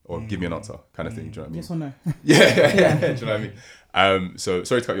what I mean? Or give me an answer kind of thing. Do you know what I mean? Yes or no? Yeah. Do you know what I mean? So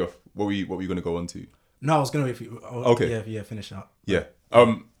sorry to cut you off. What were you going to go on to? No, I was going to wait for you. Okay. Yeah, finish up. Yeah.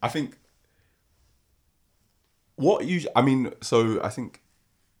 I think I think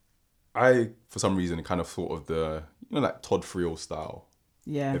I, for some reason, kind of thought of the, like Todd Friel style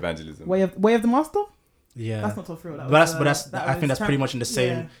evangelism. Way of the Master? Yeah. That's not Todd Friel. I think that's pretty much in the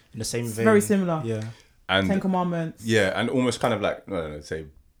same vein. Very similar. Yeah. And 10 Commandments. Yeah, and almost kind of like, say,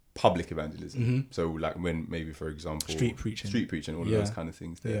 public evangelism. So like when maybe, for example... Street preaching, all of those kind of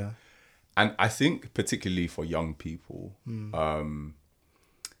things there. Yeah. And I think particularly for young people,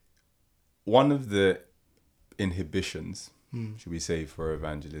 one of the inhibitions, should we say, for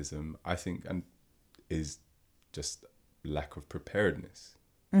evangelism, I think, and is just lack of preparedness.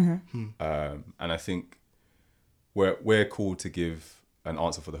 And I think we're called to give an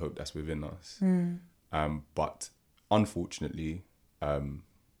answer for the hope that's within us. But unfortunately,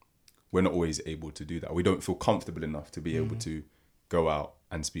 we're not always able to do that. We don't feel comfortable enough to be able to go out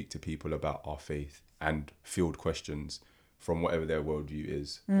and speak to people about our faith and field questions from whatever their worldview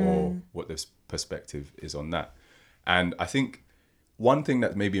is or what their perspective is on that. And I think one thing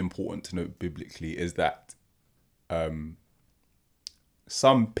that may be important to note biblically is that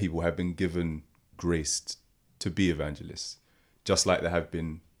some people have been given grace to be evangelists, just like there have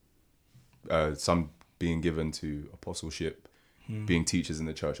been some being given to apostleship, being teachers in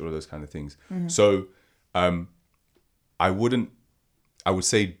the church, all of those kind of things. So I would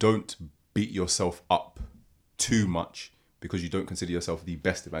say don't beat yourself up too much because you don't consider yourself the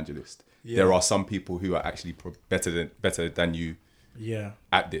best evangelist. There are some people who are actually better than you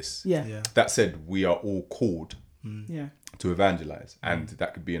at this. That said, we are all called to evangelize, and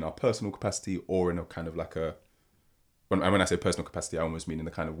that could be in our personal capacity or in a kind of like a, when I say personal capacity, I almost mean in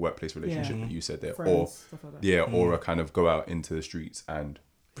the kind of workplace relationship that you said there. Friends, or stuff like that. Or a kind of go out into the streets and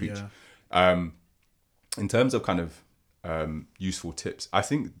preach. In terms of kind of useful tips, I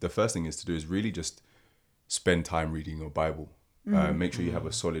think the first thing is to do is really just spend time reading your Bible. Make sure you have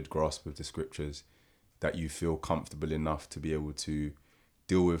a solid grasp of the scriptures, that you feel comfortable enough to be able to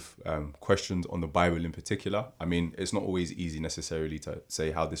deal with questions on the Bible in particular. I mean, it's not always easy necessarily to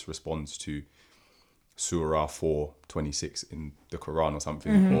say how this responds to Surah 4:26 in the Quran or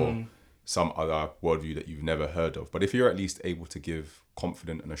something, or some other worldview that you've never heard of. But if you're at least able to give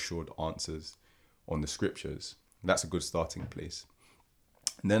confident and assured answers on the scriptures, that's a good starting place.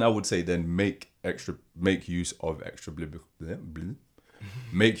 And then I would say then make use of extra biblical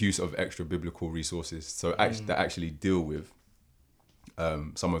resources. So that actually deal with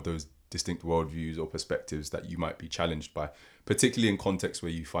some of those distinct worldviews or perspectives that you might be challenged by, particularly in contexts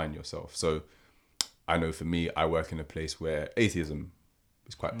where you find yourself. So I know for me, I work in a place where atheism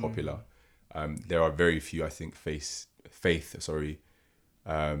is quite popular. There are very few, I think, faith-based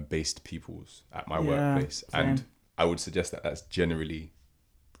peoples at my workplace. Same. And I would suggest that that's generally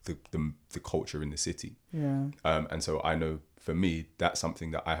the culture in the city. And so I know for me, that's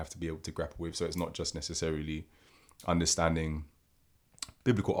something that I have to be able to grapple with. So it's not just necessarily understanding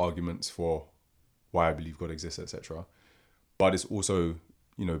biblical arguments for why I believe God exists, etc. But it's also,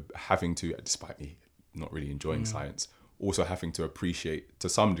 having to, despite me not really enjoying science, also having to appreciate to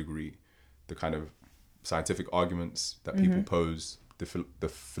some degree the kind of scientific arguments that people pose, the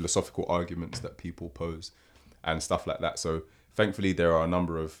philosophical arguments that people pose, and stuff like that. So thankfully there are a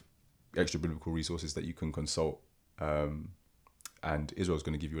number of extra biblical resources that you can consult, and Israel's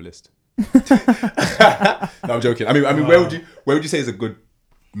going to give you a list. No, I'm joking. I mean, where would you say is a good,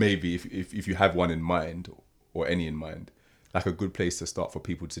 maybe if you have one in mind or any in mind, like a good place to start for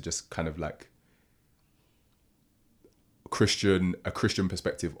people to just kind of like a Christian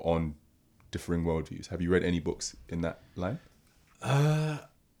perspective on differing worldviews? Have you read any books in that line?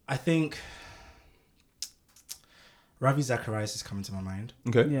 I think Ravi Zacharias is coming to my mind.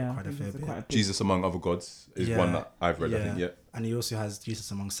 Okay. Yeah. Quite a fair bit. Jesus Among Other Gods is one that I've read, I think, yeah. And he also has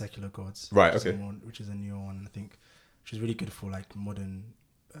Jesus Among Secular Gods. Right, which okay. Which is a new one, I think, which is really good for like modern,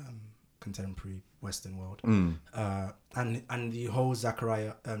 contemporary Western world. And the whole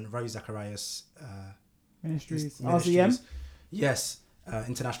Ravi Zacharias Ministries. RCM? Yes.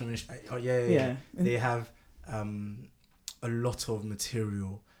 International Ministry. Oh, yeah. They have a lot of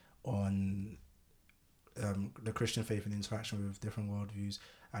material on the Christian faith and interaction with different worldviews.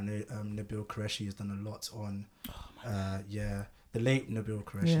 And Nabil Qureshi has done a lot on the late Nabil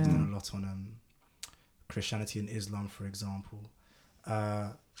Qureshi has done a lot on Christianity and Islam, for example.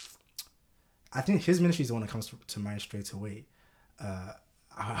 I think his ministry is the one that comes to mind straight away.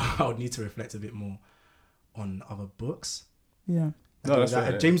 I would need to reflect a bit more on other books. Yeah. No, that's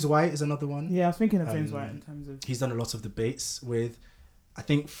right. James White is another one. Yeah, I was thinking of James White in terms of... He's done a lot of debates with... I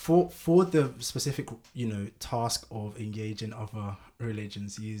think for the specific, task of engaging other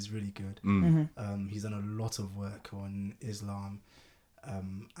religions, he is really good. He's done a lot of work on Islam,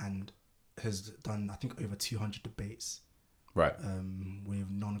 and has done, I think, over 200 debates, right, with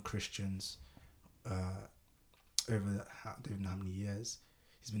non-Christians, over I don't know how many years.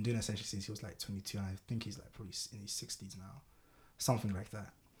 He's been doing it essentially since he was like 22, and I think he's like probably in his 60s now, something like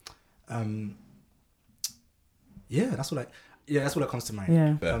that. That's what comes to mind.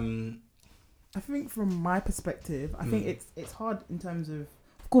 Yeah. I think from my perspective, I think it's hard in terms of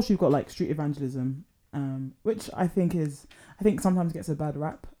course you've got like street evangelism, which I think sometimes gets a bad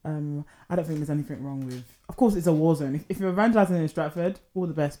rap. I don't think there's anything wrong with. Of course, it's a war zone. If you're evangelizing in Stratford, all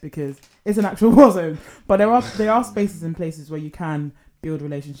the best because it's an actual war zone. But there are spaces and places where you can build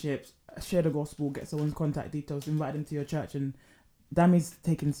relationships, share the gospel, get someone's contact details, invite them to your church, and Dammy's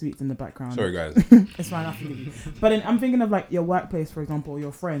taking sweets in the background. Sorry, guys. It's fine, I forgive you. But then I'm thinking of like your workplace, for example, or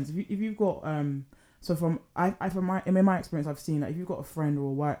your friends. If you've got in my experience, I've seen that if you've got a friend or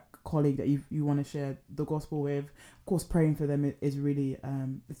a work colleague that you want to share the gospel with, of course, praying for them is really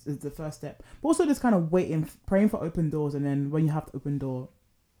is the first step. But also just kind of praying for open doors, and then when you have to open door,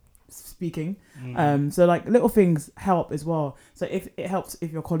 speaking. So like little things help as well. So if it helps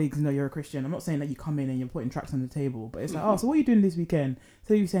if your colleagues know you're a Christian, I'm not saying that you come in and you're putting tracts on the table, but it's like, so what are you doing this weekend?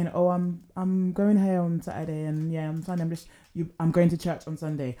 So you're saying, I'm going here on Saturday, and on Sunday I'm going to church on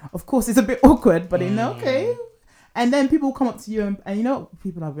Sunday. Of course it's a bit awkward, but okay. And then people come up to you and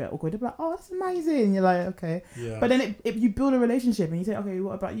people are a bit awkward. They're like, oh, that's amazing. And you're like, okay. Yeah. But then if you build a relationship and you say, okay,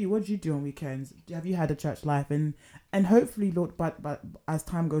 what about you? What do you do on weekends? Have you had a church life? And hopefully, Lord, but as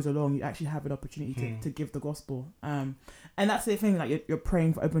time goes along, you actually have an opportunity to give the gospel. And that's the thing, like you're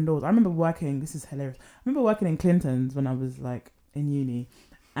praying for open doors. I remember this is hilarious. I remember working in Clinton's when I was like in uni,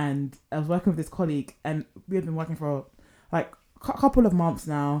 and I was working with this colleague, and we had been working for like a couple of months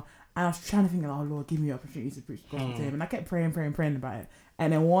now. And I was trying to think, oh Lord, give me the opportunity to preach the gospel to him. And I kept praying about it.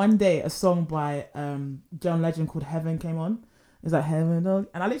 And then one day, a song by John Legend called Heaven came on. It was like, Heaven, dog.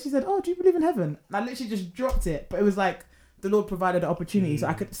 And I literally said, oh, do you believe in heaven? And I literally just dropped it. But it was like, the Lord provided the opportunity so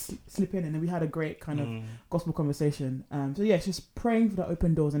I could slip in. And then we had a great kind of gospel conversation. It's just praying for the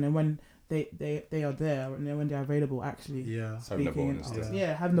open doors. And then when they are there, and then when they're available, actually speaking.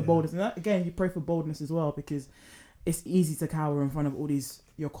 Having the boldness. And that, again, you pray for boldness as well, because it's easy to cower in front of all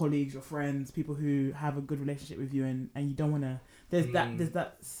your colleagues, your friends, people who have a good relationship with you, and you don't want to.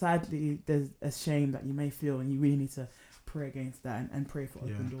 Sadly, there's a shame that you may feel, and you really need to pray against that and pray for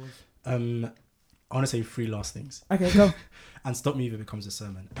open doors. I want to say 3 last things. Okay, go. And stop me if it becomes a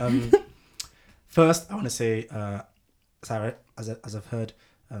sermon. First, I want to say, as I've heard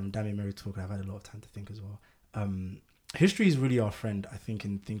Dammy and Mary talk, I've had a lot of time to think as well. History is really our friend, I think,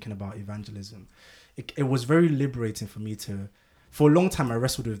 in thinking about evangelism. It was very liberating for me for a long time I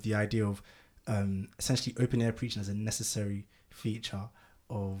wrestled with the idea of essentially open air preaching as a necessary feature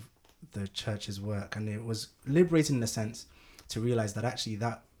of the church's work. And it was liberating in a sense to realize that actually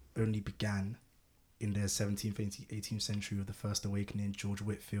that only began in the 17th, 18th century with the First Awakening, George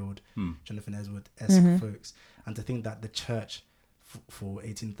Whitefield, Jonathan Edwards-esque folks. And to think that the church for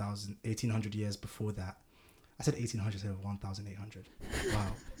 1800 years before that, I said 1800 instead of 1800.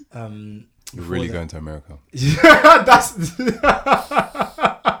 Wow. You're really going to America. That's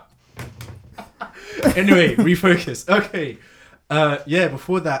Anyway, refocus. Okay.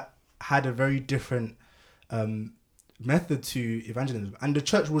 Before that, had a very different method to evangelism. And the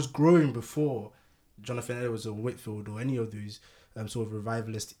church was growing before Jonathan Edwards or Whitefield or any of those sort of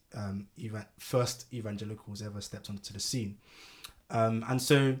revivalist first evangelicals ever stepped onto the scene. And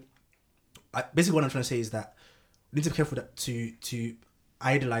so basically what I'm trying to say is that we need to be careful to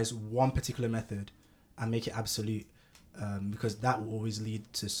idolize one particular method and make it absolute, because that will always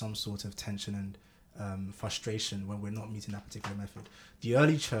lead to some sort of tension and frustration when we're not meeting that particular method. The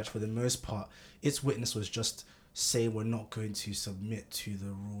early church, for the most part, its witness was just say we're not going to submit to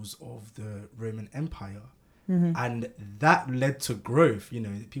the rules of the Roman Empire. And that led to growth. You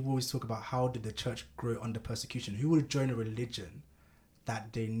know, people always talk about how did the church grow under persecution? Who would join a religion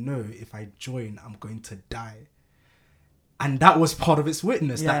that they know if I join, I'm going to die? And that was part of its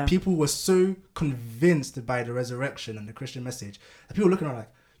witness, that people were so convinced by the resurrection and the Christian message that people were looking at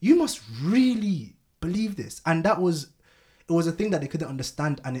like, you must really believe this. And it was a thing that they couldn't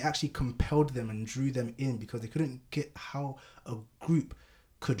understand, and it actually compelled them and drew them in because they couldn't get how a group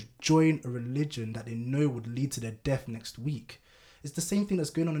could join a religion that they know would lead to their death next week. It's the same thing that's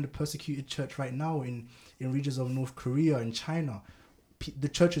going on in the persecuted church right now in regions of North Korea and China. The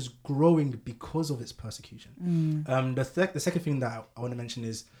church is growing because of its persecution. The second thing that I want to mention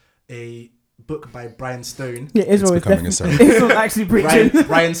is a book by Brian Stone. Yeah, Israel is becoming a sermon. Israel actually preaching.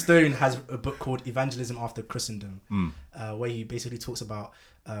 Brian Stone has a book called Evangelism After Christendom, where he basically talks about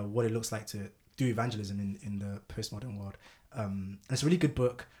what it looks like to do evangelism in the postmodern world. And it's a really good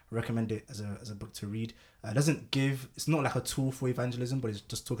book. I recommend it as a book to read. It's not like a tool for evangelism, but it's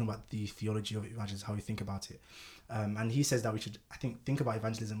just talking about the theology of evangelism, how we think about it. And he says that we should, I think about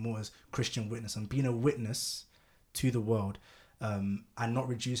evangelism more as Christian witness and being a witness to the world, and not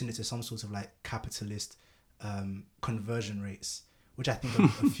reducing it to some sort of like capitalist conversion rates, which I think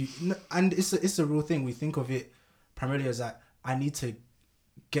a few, and it's a real thing. We think of it primarily as that I need to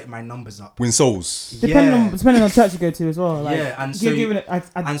get my numbers up, win souls, depending on church you go to as well. Like, and so you're giving it.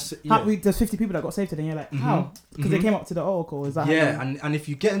 There's 50 people that got saved today, and you're like, how? Because they came up to the oracle. Is that and if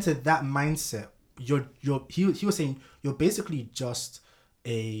you get into that mindset, he was saying you're basically just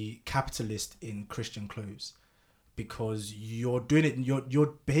a capitalist in Christian clothes, because you're doing it,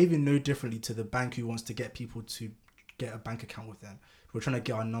 you're behaving no differently to the bank who wants to get people to get a bank account with them. We're trying to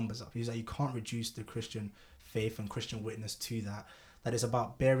get our numbers up. He's like, you can't reduce the Christian faith and Christian witness to that. That is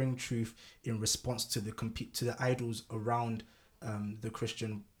about bearing truth in response to the idols around the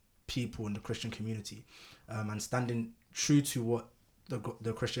Christian people and the Christian community, and standing true to what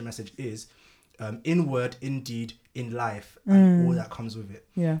the Christian message is, in word, in deed, in life, and all that comes with it.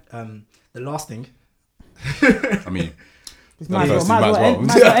 Yeah. The last thing, I mean, might as well end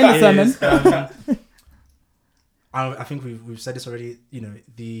the sermon. I think we've said this already. You know,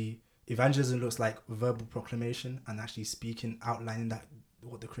 the evangelism looks like verbal proclamation and actually speaking, outlining that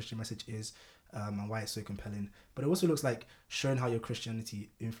what the Christian message is, and why it's so compelling. But it also looks like showing how your Christianity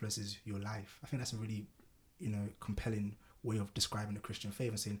influences your life. I think that's a really, compelling way of describing the Christian faith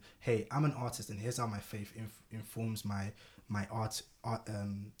and saying, hey, I'm an artist and here's how my faith informs my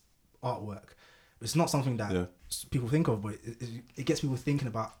artwork. It's not something that people think of, but it gets people thinking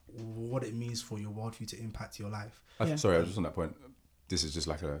about what it means for your worldview to impact your life. Sorry, I was just on that point. This is just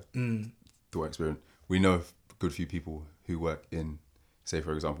like a thought experiment. We know a good few people who work in, say,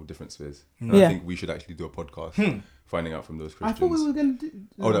 for example, different spheres. And I think we should actually do a podcast finding out from those Christians. I thought we were going to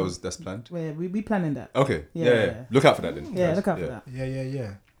do... that's planned? We planning that. Okay. Yeah. Look out for that then. Yeah, look out for that.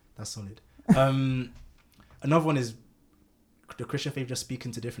 Yeah. That's solid. Another one is the Christian faith just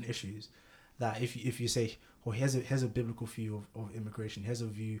speaking to different issues. That if you say, here's a biblical view of immigration, here's a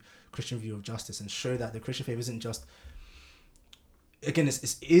Christian view of justice, and show that the Christian faith isn't just, again,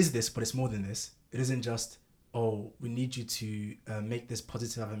 is this, but it's more than this. It isn't just, we need you to make this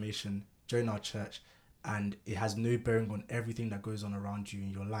positive affirmation during our church, and it has no bearing on everything that goes on around you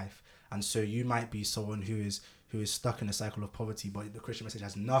in your life. And so you might be someone who is stuck in a cycle of poverty, but the Christian message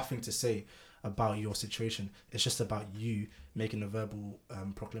has nothing to say about your situation. It's just about you making a verbal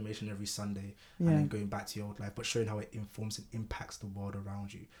proclamation every Sunday and then going back to your old life, but showing how it informs and impacts the world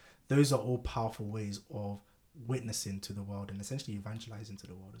around you. Those are all powerful ways of witnessing to the world and essentially evangelizing to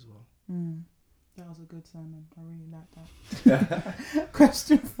the world as well. That was a good sermon. I really like that.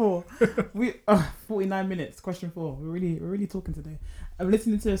 Question 4. 49 minutes. Question 4. We're really talking today. I'm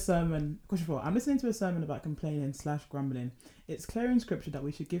listening to a sermon. Question 4. I'm listening to a sermon about complaining / grumbling. It's clear in scripture that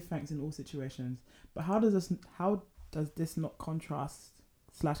we should give thanks in all situations. But how does this not contrast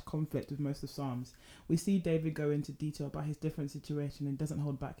 / conflict with most of Psalms? We see David go into detail about his different situation and doesn't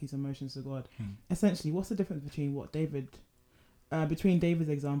hold back his emotions to God. Essentially, what's the difference between between David's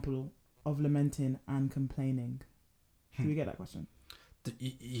example of lamenting and complaining? Do we get that question?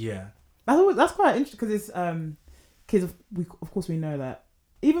 Yeah. That's quite interesting because it's because of course we know that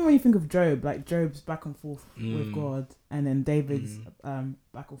even when you think of Job, like Job's back and forth with God, and then David's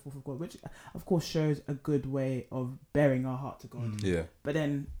back and forth with God, which of course shows a good way of bearing our heart to God. Yeah. But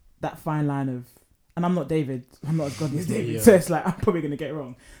then that fine line of, and I'm not David, I'm not as godly as David, so it's like I'm probably gonna get it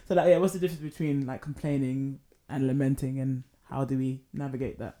wrong. So like, what's the difference between like complaining and lamenting, and how do we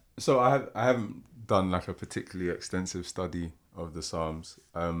navigate that? So I haven't done like a particularly extensive study of the Psalms,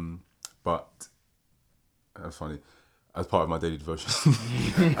 but that's funny. As part of my daily devotion,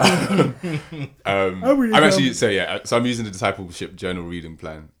 I'm actually so I'm using the Discipleship Journal reading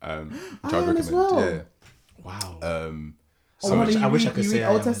plan, which I recommend. As well. Yeah. Wow. So I wish I could you say read I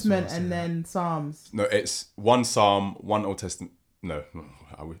Old am as Testament well, and so then Psalms. No, it's one Psalm, one Old Testament. No,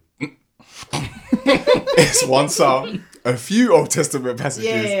 I would. It's one Psalm, a few Old Testament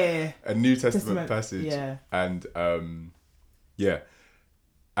passages, a New Testament passage, and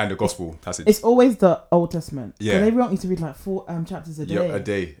and a Gospel passage. It's always the Old Testament. Yeah, they want you to read like 4 chapters a day. Yeah, a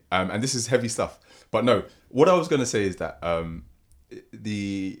day. And this is heavy stuff. But no, what I was going to say is that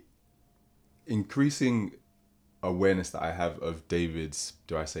the increasing awareness that I have of David's,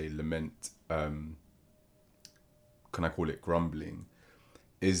 do I say lament, can I call it grumbling,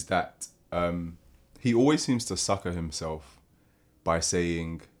 is that he always seems to succor himself by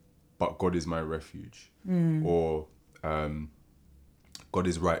saying, but God is my refuge, or God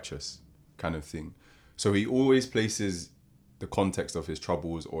is righteous, kind of thing. So he always places the context of his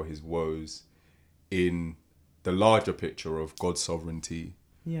troubles or his woes in the larger picture of God's sovereignty,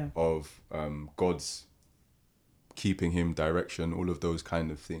 of God's keeping him direction, all of those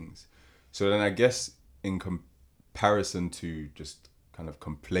kind of things. So then I guess in comparison to just kind of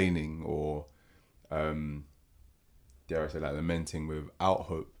complaining or dare I say like lamenting without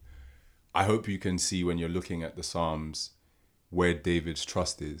hope, I hope you can see when you're looking at the Psalms where David's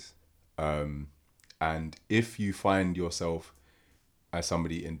trust is. And if you find yourself as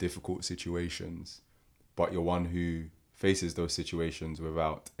somebody in difficult situations, but you're one who faces those situations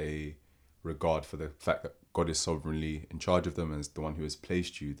without a regard for the fact that God is sovereignly in charge of them and is the one who has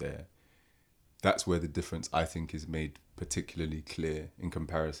placed you there, that's where the difference, I think, is made particularly clear in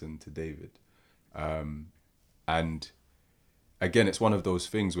comparison to David. And again, it's one of those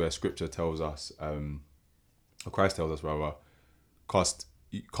things where Scripture tells us, or Christ tells us rather, cast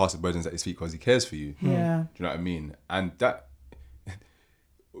the burdens at his feet because he cares for you. Yeah. Do you know what I mean? And that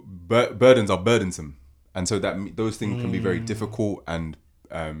burdens are burdensome. And so that those things can be very difficult and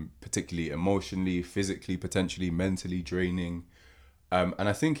particularly emotionally, physically, potentially, mentally draining. And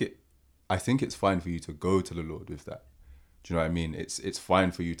I think it's fine for you to go to the Lord with that. Do you know what I mean? It's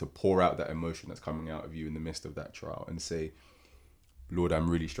fine for you to pour out that emotion that's coming out of you in the midst of that trial and say, Lord, I'm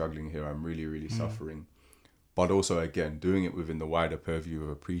really struggling here. I'm really, really suffering. But also, again, doing it within the wider purview of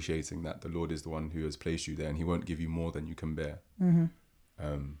appreciating that the Lord is the one who has placed you there and he won't give you more than you can bear.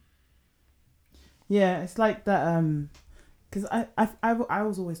 Yeah, it's like that, because I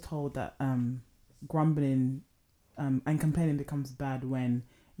was always told that grumbling and complaining becomes bad when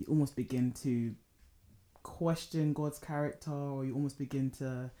you almost begin to question God's character, or you almost begin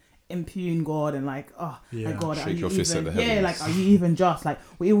to impugn God and like, like God, shake are you your fist at the heavens. yeah, like, are you even just? Like,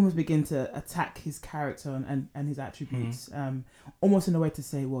 we almost begin to attack his character and his attributes, almost in a way to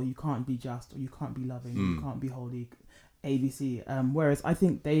say, well, you can't be just, or you can't be loving, you can't be holy, ABC. Whereas I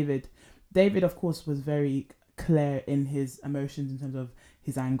think David, of course, was very clear in his emotions in terms of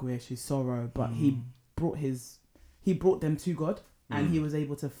his anguish, his sorrow, but he brought them to God, and he was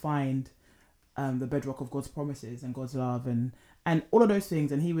able to find the bedrock of God's promises and God's love and all of those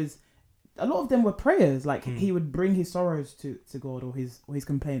things. And a lot of them were prayers. Like he would bring his sorrows to God, or his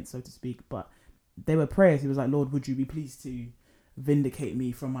complaints, so to speak. But they were prayers. He was like, Lord, would you be pleased to vindicate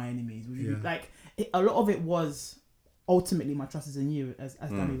me from my enemies? Would you a lot of it was ultimately my trust is in you, as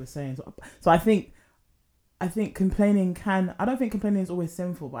Danny was saying. So I think complaining I don't think complaining is always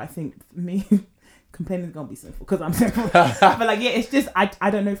sinful, but I think for me, complaining is gonna be sinful because I'm sinful. But like, it's just I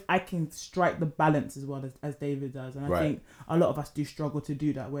don't know if I can strike the balance as well as David does, and I think a lot of us do struggle to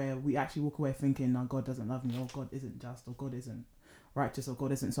do that, where we actually walk away thinking, "No, God doesn't love me," or "God isn't just," or "God isn't righteous," or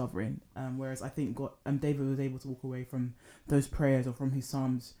 "God isn't sovereign." Whereas I think David was able to walk away from those prayers or from his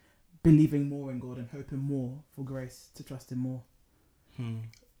psalms, believing more in God and hoping more for grace to trust him more.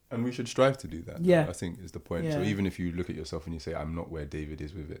 And we should strive to do that. Yeah, I think is the point. Yeah. So even if you look at yourself and you say, I'm not where David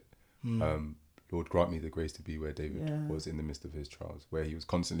is with it, Lord, grant me the grace to be where David was in the midst of his trials, where he was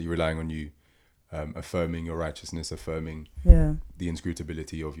constantly relying on you, affirming your righteousness, affirming the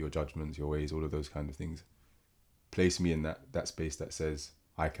inscrutability of your judgments, your ways, all of those kind of things. Place me in that space that says,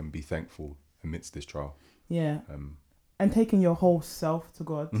 I can be thankful amidst this trial. Yeah. And taking your whole self to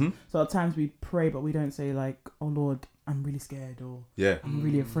God. Mm-hmm. So at times we pray, but we don't say like, "Oh Lord, I'm really scared," or "I'm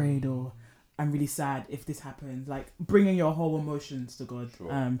really afraid," or "I'm really sad if this happens." Like bringing your whole emotions to God.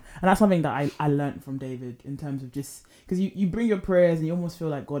 Sure. And that's something that I learned from David in terms of just because you bring your prayers and you almost feel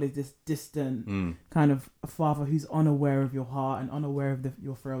like God is this distant kind of a father who's unaware of your heart and unaware of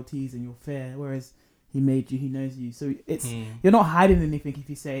your frailties and your fear, whereas He made you, He knows you. So it's you're not hiding anything if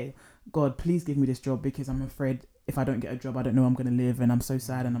you say, "God, please give me this job because I'm afraid if I don't get a job, I don't know I'm going to live, and I'm so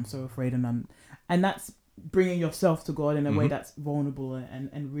sad and I'm so afraid," and that's bringing yourself to God in a way that's vulnerable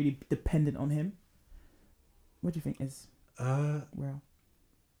and really dependent on Him. What do you think is well?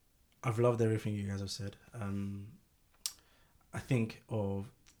 I've loved everything you guys have said. I think of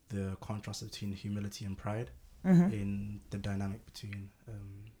the contrast between humility and pride in the dynamic between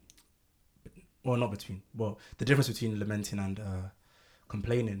the difference between lamenting and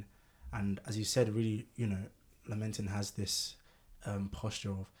complaining. And as you said, really, lamenting has this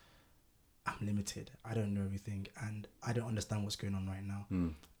posture of, I'm limited, I don't know everything, and I don't understand what's going on right now.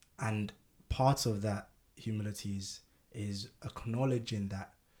 And part of that humility is acknowledging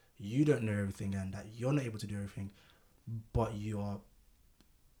that you don't know everything and that you're not able to do everything, but you are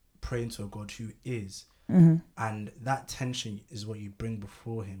praying to a God who is. And that tension is what you bring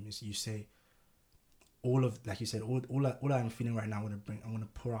before Him. Is you say, all I'm feeling right now, I'm gonna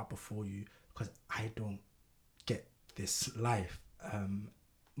pour out before you, because I don't get this life,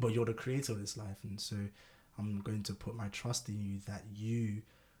 but you're the creator of this life, and so I'm going to put my trust in you that you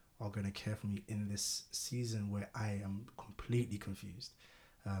are going to care for me in this season where I am completely confused,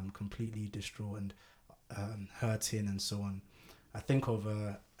 completely distraught and hurting and so on. I think of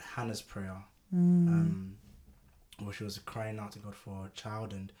Hannah's prayer, where she was crying out to God for a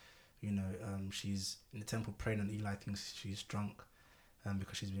child, and she's in the temple praying, and Eli thinks she's drunk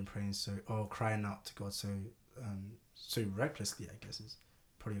because she's been praying crying out to God so recklessly, I guess is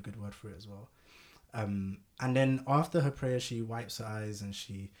probably a good word for it as well. And then after her prayer, she wipes her eyes, and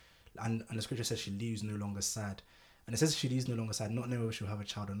and the scripture says she leaves no longer sad. And it says she leaves no longer sad, not knowing if she'll have a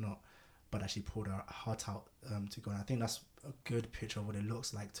child or not, but that she poured her heart out to God. And I think that's a good picture of what it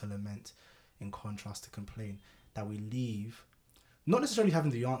looks like to lament in contrast to complain. That we leave, not necessarily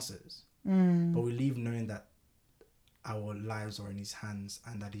having the answers, but we leave knowing that our lives are in His hands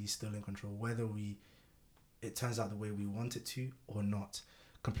and that He's still in control, whether it turns out the way we want it to or not.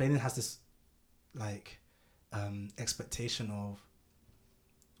 Complaining has this expectation of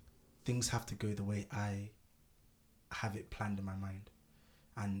things have to go the way I have it planned in my mind,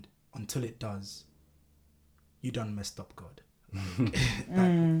 and until it does, you done messed up, God.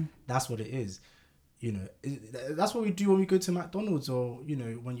 That's what it is. That's what we do when we go to McDonald's, or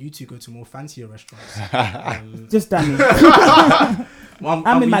when you two go to more fancier restaurants. Just Danny.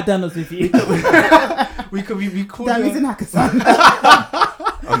 I'm in McDonald's with you. we call Danny's in Hakkasan.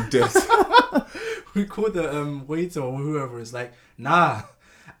 I'm dead. We call the waiter or whoever is like, nah,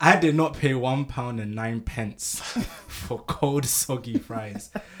 I did not pay £1.09 for cold soggy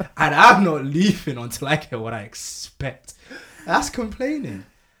fries, and I'm not leaving until I get what I expect. That's complaining.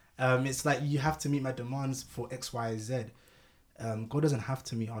 It's like, you have to meet my demands for X, Y, Z. God doesn't have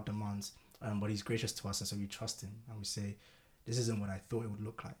to meet our demands, but He's gracious to us, and so we trust Him, and we say, this isn't what I thought it would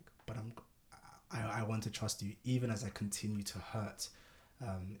look like, but I want to trust you, even as I continue to hurt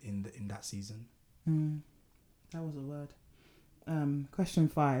in that season. That was a word. Question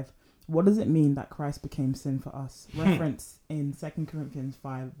 5. What does it mean that Christ became sin for us? Reference in 2 Corinthians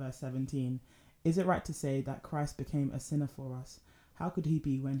 5 verse 17. Is it right to say that Christ became a sinner for us? How could He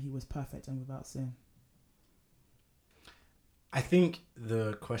be when He was perfect and without sin? I think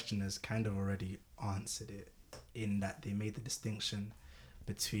the questioners kind of already answered it, in that they made the distinction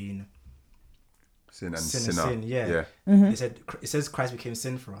between sin and sin. Yeah. It says Christ became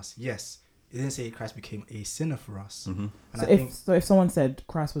sin for us. Yes. It didn't say Christ became a sinner for us. And so if someone said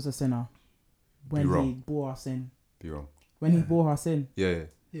Christ was a sinner when He bore our sin, be wrong. When He bore our sin, yeah,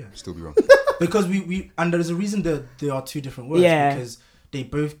 still be wrong. Because we and there's a reason that there are two different words. Because they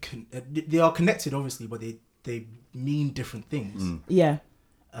both they are connected, obviously, but they mean different things. Yeah.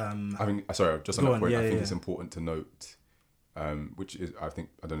 I think just on that point, I think it's important to note, which is, I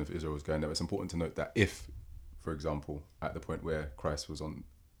don't know if Israel was going there, but it's important to note that if, for example, at the point where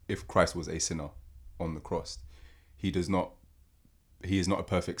if Christ was a sinner on the cross, he is not a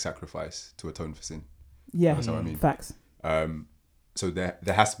perfect sacrifice to atone for sin. Yeah, that's what I mean. Facts. So there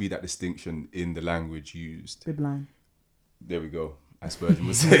has to be that distinction in the language used. Bibline. There we go, as Spurgeon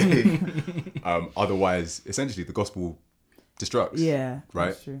would say. Otherwise, essentially, the gospel destructs. Yeah, right.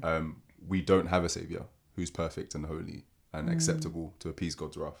 That's true. We don't have a savior who's perfect and holy and acceptable to appease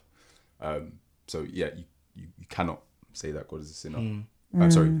God's wrath. So yeah, you cannot say that God is a sinner.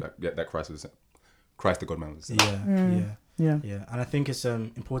 I'm sorry, that Christ was a sinner. Christ the God man was a sinner. Yeah. And I think it's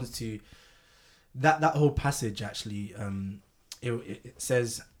important to that whole passage actually. It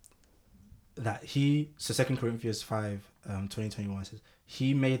says that so 2 Corinthians 5, 20-21 says,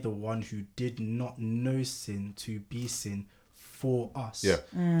 he made the one who did not know sin to be sin for us. Yeah.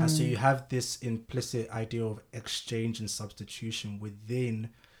 And so you have this implicit idea of exchange and substitution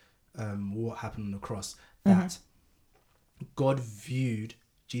within what happened on the cross, that God viewed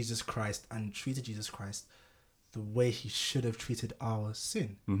Jesus Christ and treated Jesus Christ the way he should have treated our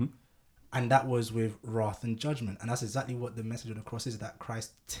sin. And that was with wrath and judgment. And that's exactly what the message of the cross is, that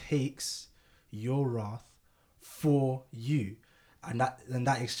Christ takes your wrath for you. And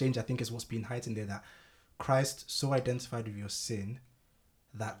that exchange, I think, is what's being heightened there, that Christ so identified with your sin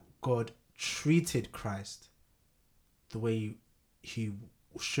that God treated Christ the way he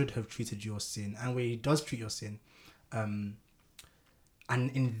should have treated your sin, and where he does treat your sin. And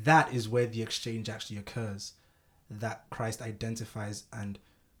in that is where the exchange actually occurs, that Christ identifies and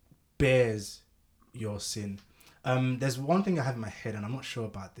bears your sin. There's one thing I have in my head, and I'm not sure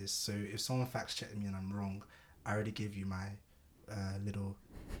about this, so if someone fact checked me and I'm wrong, I already gave you my little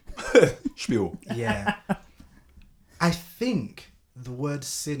spiel. Yeah. I think the word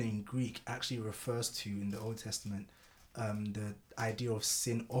sin in Greek actually refers to, in the Old Testament, the idea of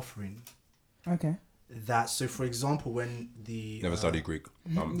sin offering. Okay. That, so for example, when the Never studied Greek.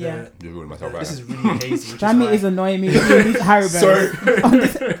 Yeah. Just ruling myself right this now. is really hazy. Jamie is annoying me with these Haribo on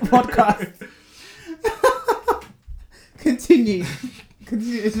this podcast. Continue,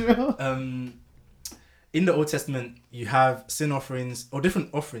 Israel. In the Old Testament, you have sin offerings or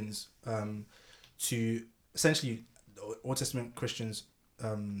different offerings to essentially Old Testament Christians,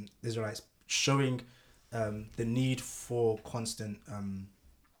 Israelites, showing the need for constant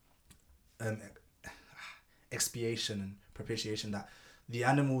expiation and propitiation, that the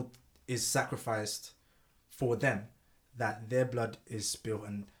animal is sacrificed for them, that their blood is spilled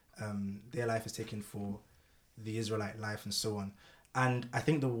and their life is taken for the Israelite life and so on. And I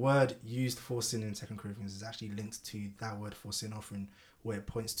think the word used for sin in 2 Corinthians is actually linked to that word for sin offering, where it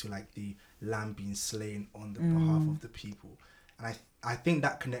points to like the lamb being slain on the behalf of the people. And I think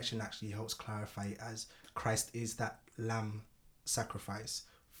that connection actually helps clarify it, as Christ is that lamb sacrifice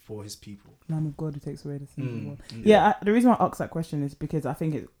for his people. Lamb of God who takes away the sins of the world. Yeah, the reason why I asked that question is because I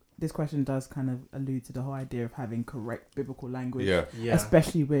think this question does kind of allude to the whole idea of having correct biblical language,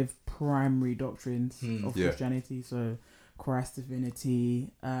 especially with primary doctrines of Christianity. So Christ's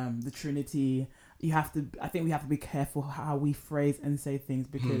divinity, the Trinity. I think we have to be careful how we phrase and say things,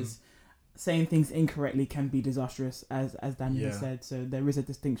 because saying things incorrectly can be disastrous, as Daniel said. So there is a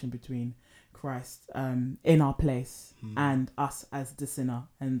distinction between Christ in our place and us as the sinner,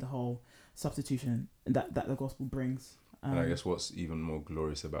 and the whole substitution that the gospel brings. And I guess what's even more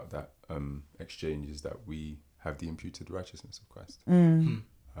glorious about that exchange is that we have the imputed righteousness of Christ. And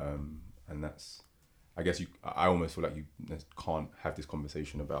that's, I guess I almost feel like you can't have this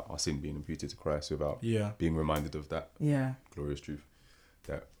conversation about our sin being imputed to Christ without being reminded of that glorious truth,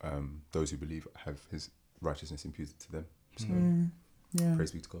 that those who believe have his righteousness imputed to them. So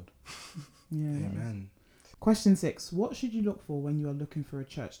praise be to God. Amen. Question 6. What should you look for when you are looking for a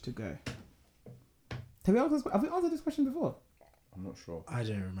church to go? Have we answered this question before? I'm not sure. I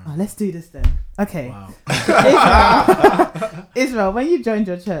don't remember. Oh, let's do this then. Okay. Wow. Israel, when you joined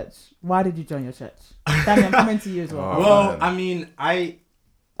your church, why did you join your church? Daniel, I'm coming to you as well. Well, I mean, I'm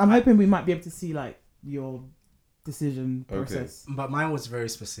hoping we might be able to see like your decision process. But mine was very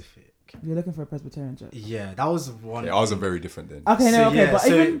specific. You're looking for a Presbyterian church. Yeah, that was one. Yeah, ours are very different then.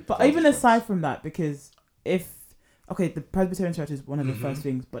 Okay, but even aside from that, because the Presbyterian church is one of the first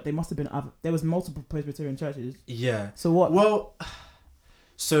things, but there must have been there was multiple Presbyterian churches. Yeah. So what? Well,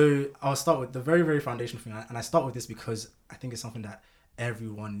 so I'll start with the very, very foundational thing, and I start with this because I think it's something that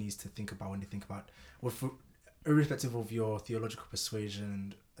everyone needs to think about when they think about, irrespective of your theological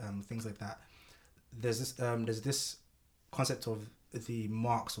persuasion and things like that. There's this concept of the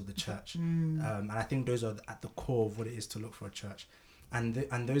marks of the church, and I think those are at the core of what it is to look for a church, and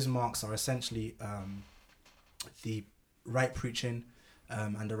those marks are essentially the right preaching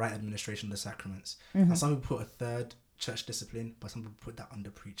and the right administration of the sacraments. And some people put a third, church discipline, but some people put that under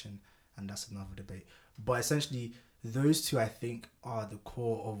preaching, and that's another debate. But essentially, those two, I think, are the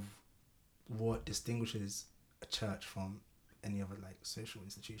core of what distinguishes a church from any other like social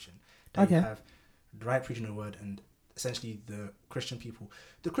institution. You have the right preaching of the word, and essentially the Christian people.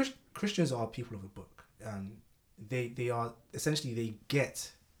 The Christians are people of the book. They are essentially, they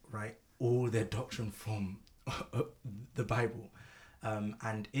get right all their doctrine from the Bible.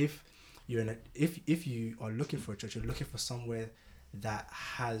 And if you're if you are looking for a church, you're looking for somewhere that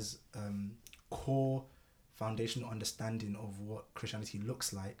has core foundational understanding of what Christianity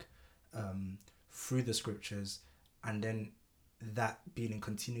looks like through the scriptures, and then that being in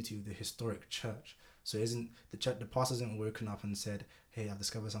continuity with the historic church. So isn't the church, the pastor isn't woken up and said, hey, I've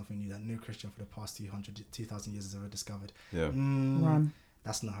discovered something new that no Christian for the past 2,000 years has ever discovered. Run.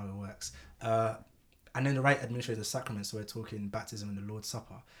 That's not how it works. And then the right administrative sacraments, so we're talking baptism and the Lord's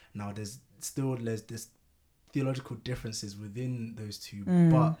Supper. Now there's theological differences within those two,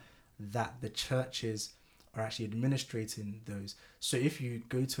 but that the churches are actually administrating those. So if you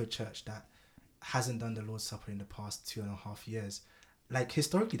go to a church that hasn't done the Lord's Supper in the past 2.5 years, like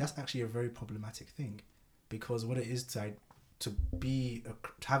historically, that's actually a very problematic thing, because what it is to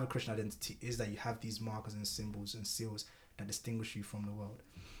have a Christian identity is that you have these markers and symbols and seals that distinguish you from the world.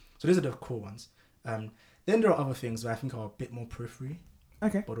 So those are the core ones. Then there are other things that I think are a bit more periphery.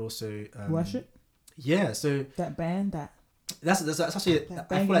 Okay. But also worship. Yeah. So that band. That's actually.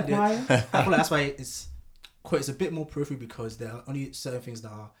 I feel like that's why it's a bit more periphery, because there are only certain things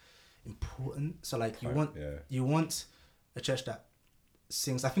that are important. So like you want a church that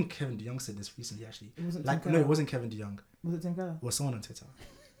sings. I think Kevin DeYoung said this recently. Actually, it wasn't Kevin DeYoung. Was it Tim Keller? It was someone on Twitter.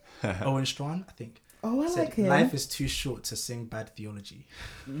 Owen Strachan, I think. Oh, I like him. Life is too short to sing bad theology.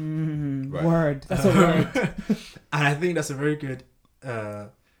 Right. Word. That's a word. And I think that's a very good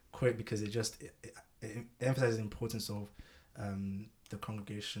quote, because it emphasizes the importance of the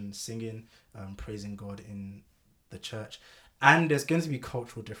congregation singing, praising God in the church. And there's going to be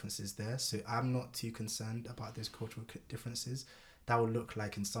cultural differences there. So I'm not too concerned about those cultural differences. That will look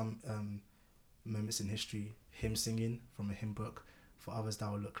like in some moments in history, hymn singing from a hymn book. For others,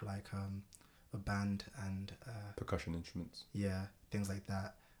 that will look like a band and percussion instruments. Yeah, things like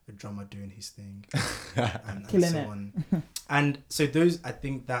that. A drummer doing his thing, and killing so it. on. And so those, I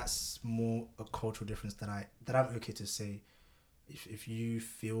think that's more a cultural difference that I'm okay to say. If you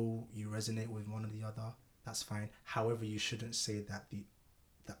feel you resonate with one or the other, that's fine. However, you shouldn't say that the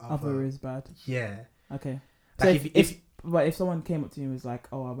other is bad. Yeah. Okay. Like so if someone came up to you and was like,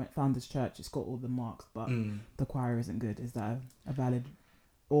 "Oh, I found this church. It's got all the marks, but the choir isn't good," is that a valid?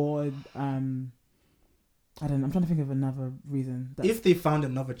 Or I don't know. I'm trying to think of another reason. If they found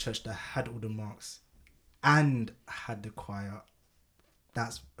another church that had all the marks and had the choir,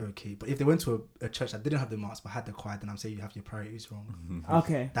 that's okay. But if they went to a church that didn't have the marks but had the choir, then I'm saying you have your priorities wrong.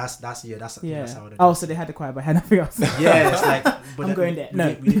 Okay. That's how. Oh, so they had the choir but had nothing else. Yeah, it's like. But I'm going there.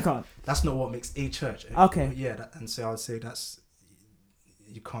 No, you can't. That's not what makes a church. Okay. Yeah, and so I would say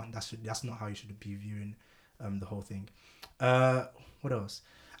you can't. That's not how you should be viewing the whole thing. What else?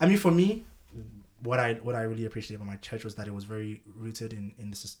 I mean, for me, what I really appreciated about my church was that it was very rooted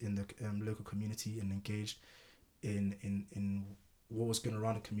in the local community and engaged in what was going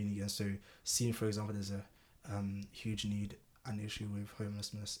around the community. And so, seeing, for example, there's a huge need and issue with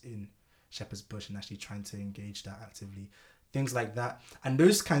homelessness in Shepherd's Bush, and actually trying to engage that actively, things like that. And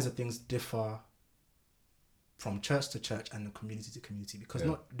those kinds of things differ from church to church and community to community, because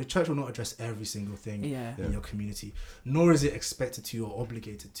the church will not address every single thing in your community, nor is it expected to or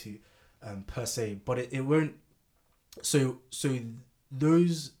obligated to per se, but it won't. So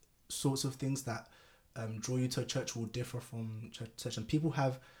those sorts of things that draw you to a church will differ from church, and people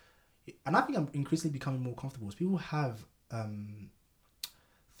have, and I think I'm increasingly becoming more comfortable. People have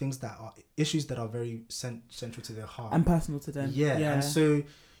things that are issues that are very central to their heart and personal to them. Yeah. And so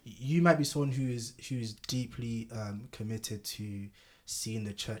you might be someone who is deeply committed to seeing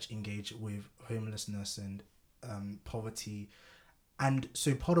the church engage with homelessness and poverty, and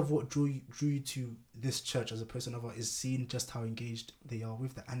so part of what drew you to this church as opposed to another is seeing just how engaged they are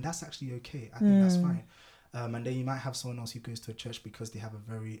with that, and that's actually okay. I think that's fine. And then you might have someone else who goes to a church because they have a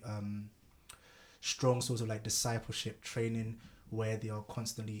very strong sort of like discipleship training where they are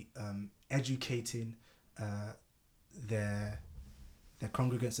constantly educating their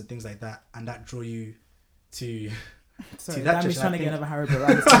congregants and things like that, and that draw you to Sorry, that I'm church. trying to get another Haribo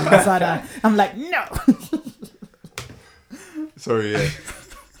around I'm like, no. Sorry, yeah.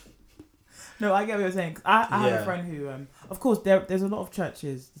 No, I get what you're saying. I have a friend who, of course, there's a lot of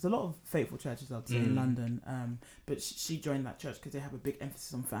churches. There's a lot of faithful churches, I'd say, in London. But she joined that church because they have a big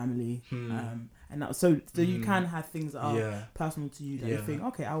emphasis on family. And that, so you can have things that are personal to you that you think,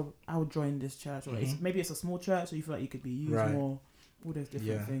 okay, I would join this church, or maybe it's a small church, so you feel like you could be used more. All those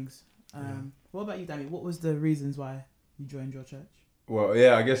different things. What about you, Danny? What was the reasons why you joined your church? Well,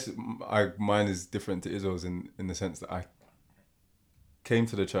 yeah, I guess mine is different to Israel's in the sense that I came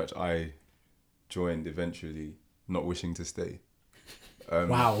to the church I joined eventually not wishing to stay.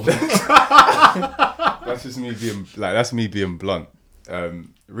 Wow. That's just me being that's me being blunt.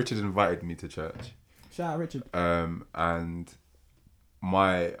 Richard invited me to church. Shout out Richard. And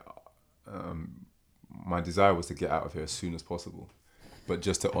my desire was to get out of here as soon as possible, but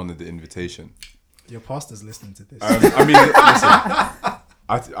just to honour the invitation. Your pastor's listening to this. I mean,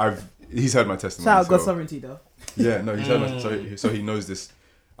 listen, he's heard my testimony. Shout out God's sovereignty, though. Yeah, no, he's heard my so he knows this.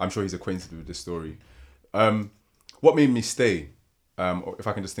 I'm sure he's acquainted with this story. What made me stay? If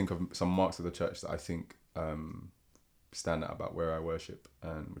I can just think of some marks of the church that I think stand out about where I worship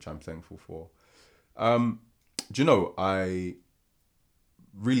and which I'm thankful for. Do you know, I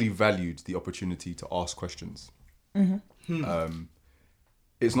really valued the opportunity to ask questions. Mm-hmm.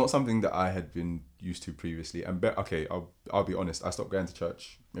 It's not something that I had been used to previously. And I'll be honest, I stopped going to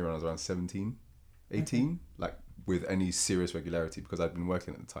church maybe when I was around 17, 18, like with any serious regularity, because I'd been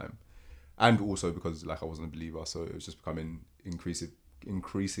working at the time. And also because I wasn't a believer, so it was just becoming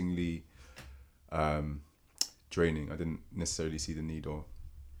increasingly draining. I didn't necessarily see the need or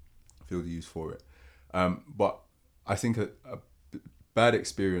feel the use for it. But I think a bad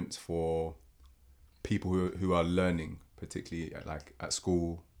experience for people who are learning, particularly at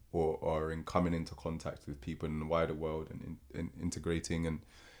school or in coming into contact with people in the wider world and in integrating and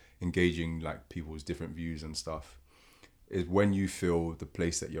engaging people's different views and stuff, is when you feel the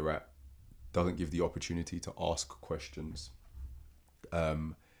place that you're at doesn't give the opportunity to ask questions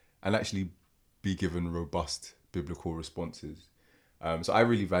and actually be given robust biblical responses. So I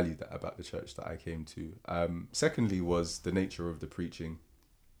really valued that about the church that I came to. Secondly was the nature of the preaching,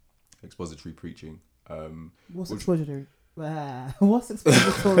 expository preaching. What's expository? What's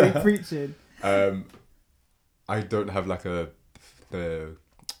expository preaching? I don't have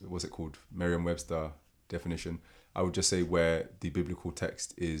what's it called, Merriam-Webster definition. I would just say where the biblical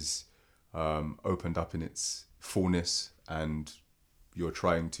text is opened up in its fullness, and you're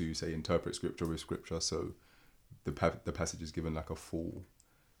trying to say interpret scripture with scripture, so the passage is given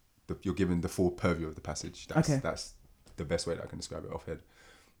you're given the full purview of the passage. That's the best way that I can describe it offhand.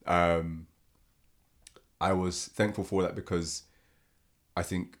 I was thankful for that because I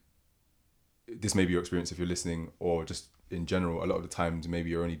think this may be your experience if you're listening, or just in general, a lot of the times maybe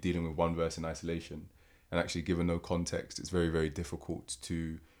you're only dealing with one verse in isolation, and actually given no context, it's very, very difficult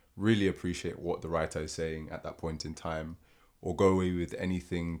to really appreciate what the writer is saying at that point in time, or go away with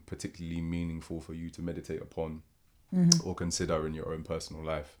anything particularly meaningful for you to meditate upon or consider in your own personal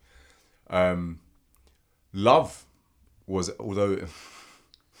life. Love was, although...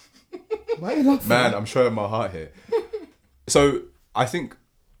 Why are you laughing? Man, I'm showing my heart here. So I think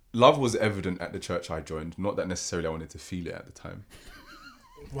love was evident at the church I joined, not that necessarily I wanted to feel it at the time.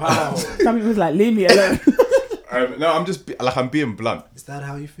 Wow. Some people was like, leave me alone. No, I'm just I'm being blunt. Is that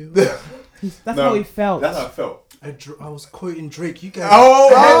how you feel? That's how he felt. That's how I felt. I was quoting Drake. You guys.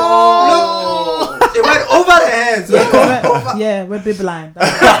 Oh! No! It went over the heads. Yeah, we're bit blind.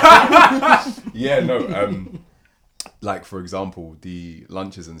 Yeah, no. For example, the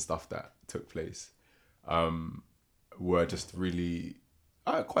lunches and stuff that took place were just really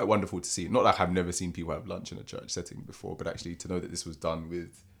quite wonderful to see. Not like I've never seen people have lunch in a church setting before, but actually to know that this was done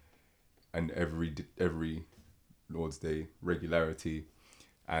with every Lord's Day regularity,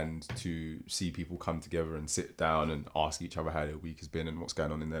 and to see people come together and sit down and ask each other how their week has been and what's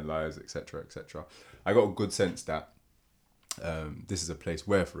going on in their lives, etc., etc. I got a good sense that this is a place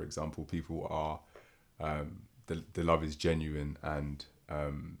where, for example, people are the love is genuine and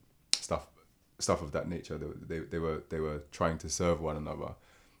stuff of that nature. They were trying to serve one another.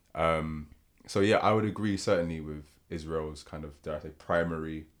 So yeah, I would agree certainly with Israel's kind of, dare I say,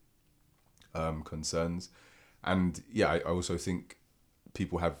 primary concerns. And yeah, I also think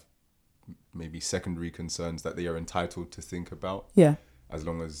people have maybe secondary concerns that they are entitled to think about. Yeah. As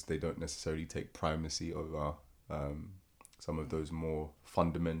long as they don't necessarily take primacy over some of those more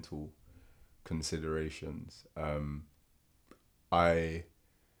fundamental considerations. I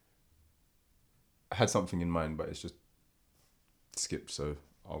had something in mind, but it's just skipped, so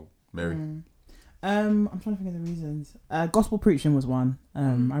I'll Mary. I'm trying to think of the reasons. Gospel preaching was one. I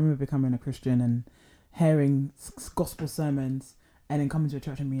remember becoming a Christian and hearing gospel sermons, and then coming to a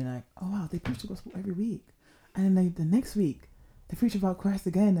church and being like, oh wow, they preach the gospel every week, and then the next week they preach about Christ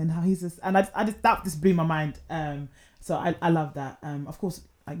again and how he's just, and that just blew my mind. So I love that. Of course,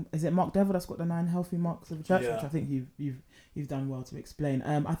 is it Mark Devil that's got the 9 healthy marks of the church, which I think you've done well to explain.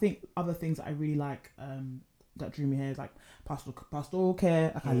 I think other things that I really like that drew me here is like pastoral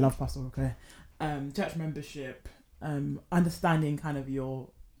care. I love pastoral care. Church membership, understanding kind of your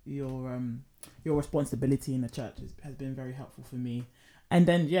responsibility in the church has been very helpful for me. And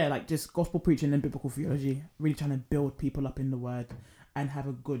then just gospel preaching and biblical theology, really trying to build people up in the word. and have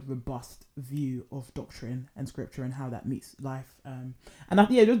a good, robust view of doctrine and scripture and how that meets life. And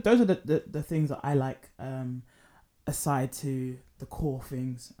those are the things that I like, aside to the core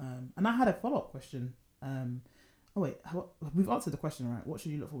things. And I had a follow-up question. We've answered the question, right? What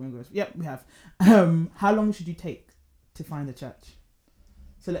should you look for when you go? Yep, we have. How long should you take to find a church?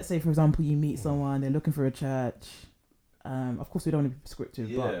 So let's say, for example, you meet someone, they're looking for a church. Of course, we don't want to be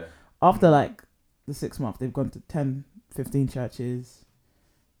prescriptive, but after like the 6 months, they've gone to 10, 15 churches.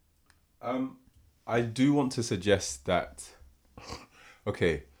 I do want to suggest that,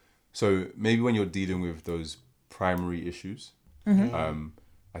 okay, so maybe when you're dealing with those primary issues,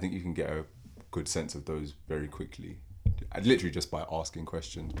 I think you can get a good sense of those very quickly. Literally just by asking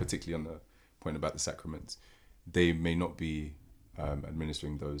questions, particularly on the point about the sacraments. They may not be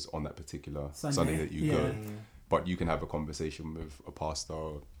administering those on that particular Sunday that you go, but you can have a conversation with a pastor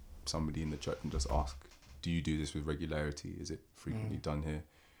or somebody in the church and just ask, do you do this with regularity? Is it frequently done here?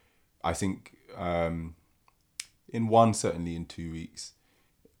 I think certainly in 2 weeks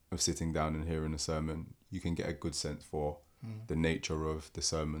of sitting down and hearing a sermon, you can get a good sense for the nature of the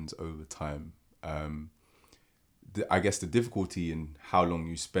sermons over time. I guess the difficulty in how long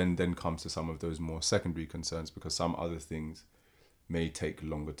you spend then comes to some of those more secondary concerns, because some other things may take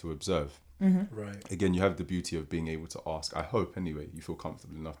longer to observe. Right. Again, you have the beauty of being able to ask. I hope, anyway, you feel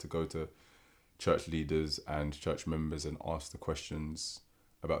comfortable enough to go to church leaders and church members and ask the questions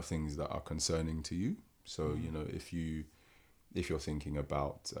about things that are concerning to you. So, if you're thinking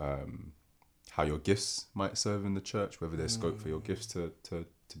about how your gifts might serve in the church, whether there's scope for your gifts to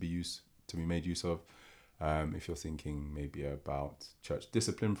be made use of. If you're thinking maybe about church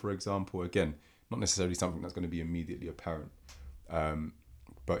discipline, for example, again, not necessarily something that's going to be immediately apparent,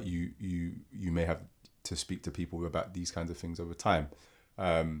 but you may have to speak to people about these kinds of things over time.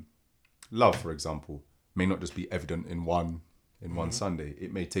 Love, for example, may not just be evident in one Sunday.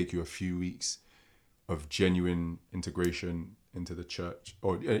 It may take you a few weeks of genuine integration into the church,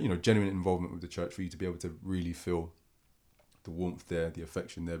 or genuine involvement with the church, for you to be able to really feel the warmth there, the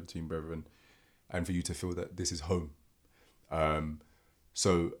affection there between brethren, and for you to feel that this is home.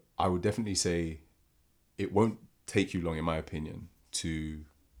 So I would definitely say it won't take you long, in my opinion, to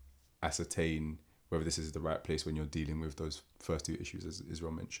ascertain whether this is the right place when you're dealing with those first two issues, as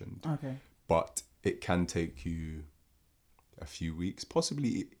Israel mentioned. Okay. But it can take you a few weeks,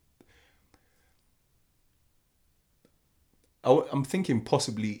 possibly. I'm thinking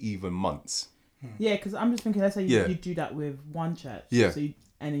possibly even months. Yeah, because I'm just thinking, let's say you do that with one church. Yeah. So you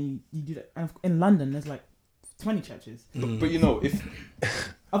do that. And in London, there's like 20 churches. But if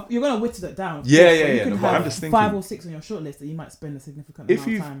you're going to whittle it down. Yeah. You can have I'm just thinking 5 or 6 on your short list that you might spend a significant amount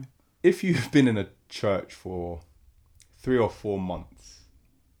of time. If you've been in a church for 3 or 4 months,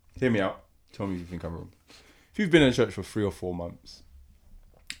 hear me out. Tell me if you think I'm wrong. If you've been in a church for 3 or 4 months,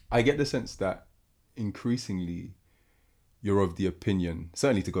 I get the sense that increasingly you're of the opinion,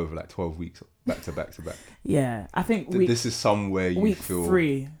 certainly to go for like 12 weeks back to back to back. Yeah, I think this is somewhere you week feel...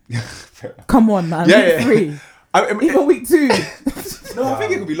 Week 3. Come on, man. Week 3. Even week 2. No, I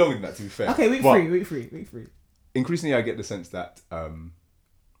think it could be longer than that, to be fair. Okay, week 3. Increasingly, I get the sense that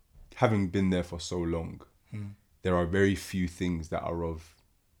having been there for so long, there are very few things that are of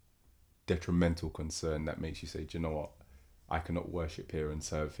detrimental concern that makes you say, do you know what? I cannot worship here and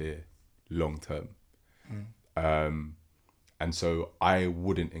serve here long term. And so I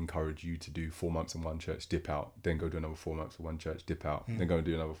wouldn't encourage you to do 4 months in one church, dip out, then go do another 4 months in one church, dip out, then go and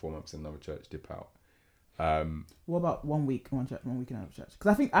do another 4 months in another church, dip out. What about 1 week in one church, 1 week in another church?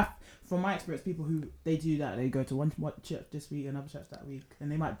 Because I think, from my experience, people who they do that, they go to one church this week, another church that week,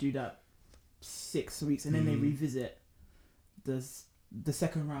 and they might do that 6 weeks, and then they revisit the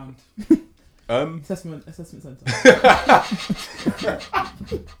second round. Assessment center.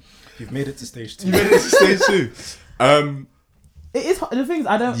 You've made it to stage 2. It is the things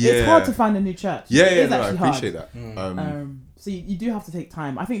I don't. Yeah. It's hard to find a new church. I appreciate that. So you do have to take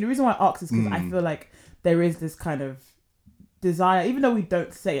time. I think the reason why I ask is because I feel like there is this kind of desire, even though we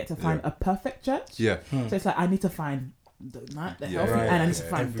don't say it, to find a perfect church. Yeah. So it's like, I need to find the healthy, and I need to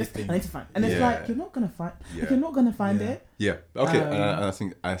find everything. I need to find, and it's like you're not gonna find. Yeah. You're not gonna find it. Yeah. Okay.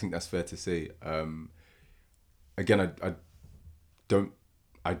 And I think that's fair to say. Again,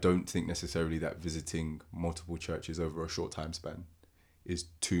 I don't think necessarily that visiting multiple churches over a short time span is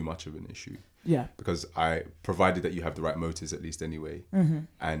too much of an issue. Yeah. Because provided that you have the right motives, at least anyway,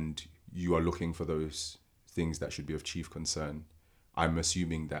 and you are looking for those things that should be of chief concern, I'm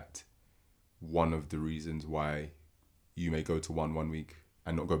assuming that one of the reasons why you may go to one week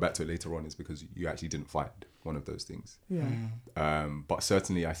and not go back to it later on is because you actually didn't find one of those things. Yeah. But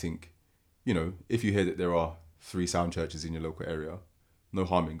certainly I think, if you hear that there are 3 sound churches in your local area, no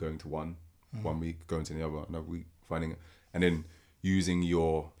harm in going to one week, going to the other another week, finding it, and then using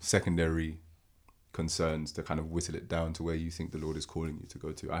your secondary concerns to kind of whittle it down to where you think the Lord is calling you to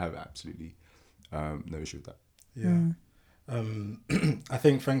go to. I have absolutely no issue with that. I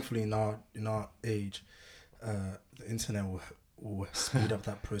think thankfully in our age, the internet will speed up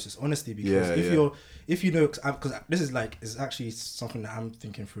that process. Honestly, because if you know, because this is actually something that I'm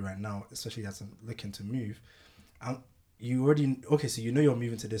thinking through right now, especially as I'm looking to move. You already so you know you're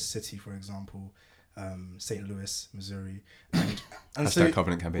moving to this city, for example, St. Louis, Missouri, and so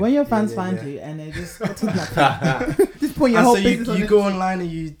Covenant campaign. When your fans find you and they just just put your whole business on you go online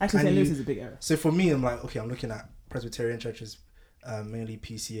and you actually St. Louis is a big area. So for me, I'm like, okay, I'm looking at Presbyterian churches, mainly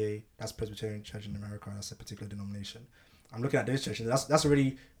PCA. That's Presbyterian Church in America. That's a particular denomination. I'm looking at those churches. That's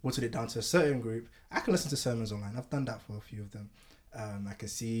already whittled it down to a certain group. I can listen to sermons online. I've done that for a few of them. I can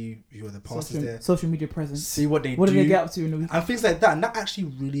see who are the pastors there. Social media presence. See what they do. What do they get up to in the week? And things like that. And that actually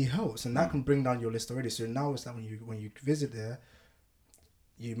really helps. And that can bring down your list already. So now it's that when you visit there,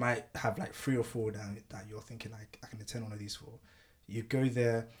 you might have like 3 or 4 that you're thinking like, I can attend one of these 4. You go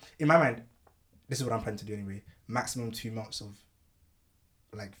there. In my mind, this is what I'm planning to do anyway. Maximum 2 months of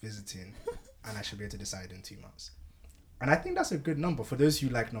like visiting, and I should be able to decide in 2 months. And I think that's a good number for those who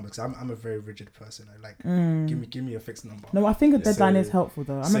like numbers. Because I'm a very rigid person. I like give me a fixed number. No, I think a deadline is helpful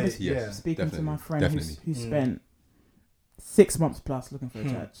though. I remember speaking to my friend who spent 6 months plus looking for a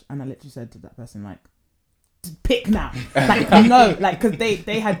church, and I literally said to that person like, "Pick now!" Like no, like because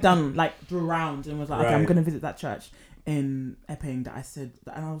they had done like the rounds and was like, "Okay, I'm gonna visit that church in Epping." That I said,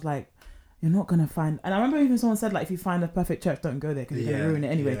 and I was like, you're not gonna find. And I remember even someone said like, if you find a perfect church, don't go there because you're gonna ruin it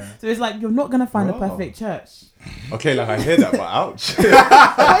anyway. So it's like you're not gonna find a perfect church. Okay, like I hear that, but ouch. But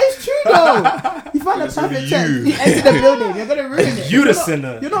it's true though. You find a perfect church, you enter the building, you're gonna ruin it. You're the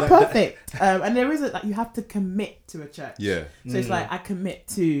sinner. You're not perfect. And there is like you have to commit to a church. Yeah. So it's like I commit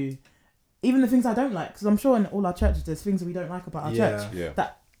to even the things I don't like, because I'm sure in all our churches there's things that we don't like about our church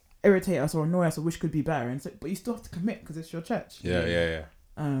that irritate us or annoy us or wish could be better. And so, but you still have to commit because it's your church. Yeah.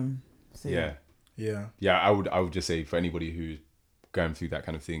 So yeah. I would just say for anybody who's going through that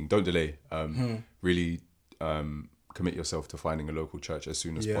kind of thing, don't delay. Really commit yourself to finding a local church as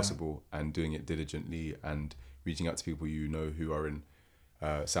soon as possible and doing it diligently and reaching out to people you know who are in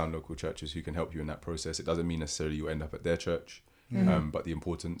sound local churches who can help you in that process. It doesn't mean necessarily you end up at their church, but the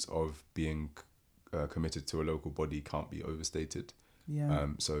importance of being committed to a local body can't be overstated.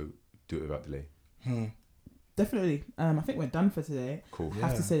 So do it without delay. Definitely. I think we're done for today. Cool. I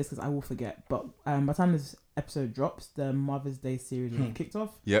have to say this because I will forget. But by the time this episode drops, the Mother's Day series will have kicked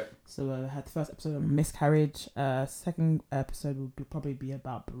off. Yep. So I had the first episode on miscarriage. Second episode will probably be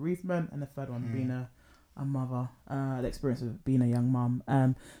about bereavement, and the third one being a mother, the experience of being a young mum.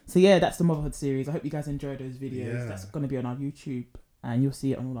 So yeah, that's the motherhood series. I hope you guys enjoy those videos. Yeah. That's going to be on our YouTube, and you'll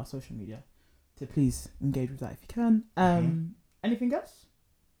see it on all our social media. So please engage with that if you can. Anything else?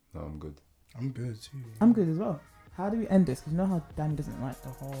 No, I'm good. I'm good too. I'm good as well. How do we end this? Because you know how Danny doesn't like the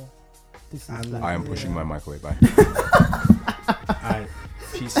whole. I am pushing my mic away. Bye. Alright,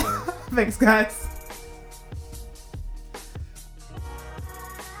 peace. Thanks, guys.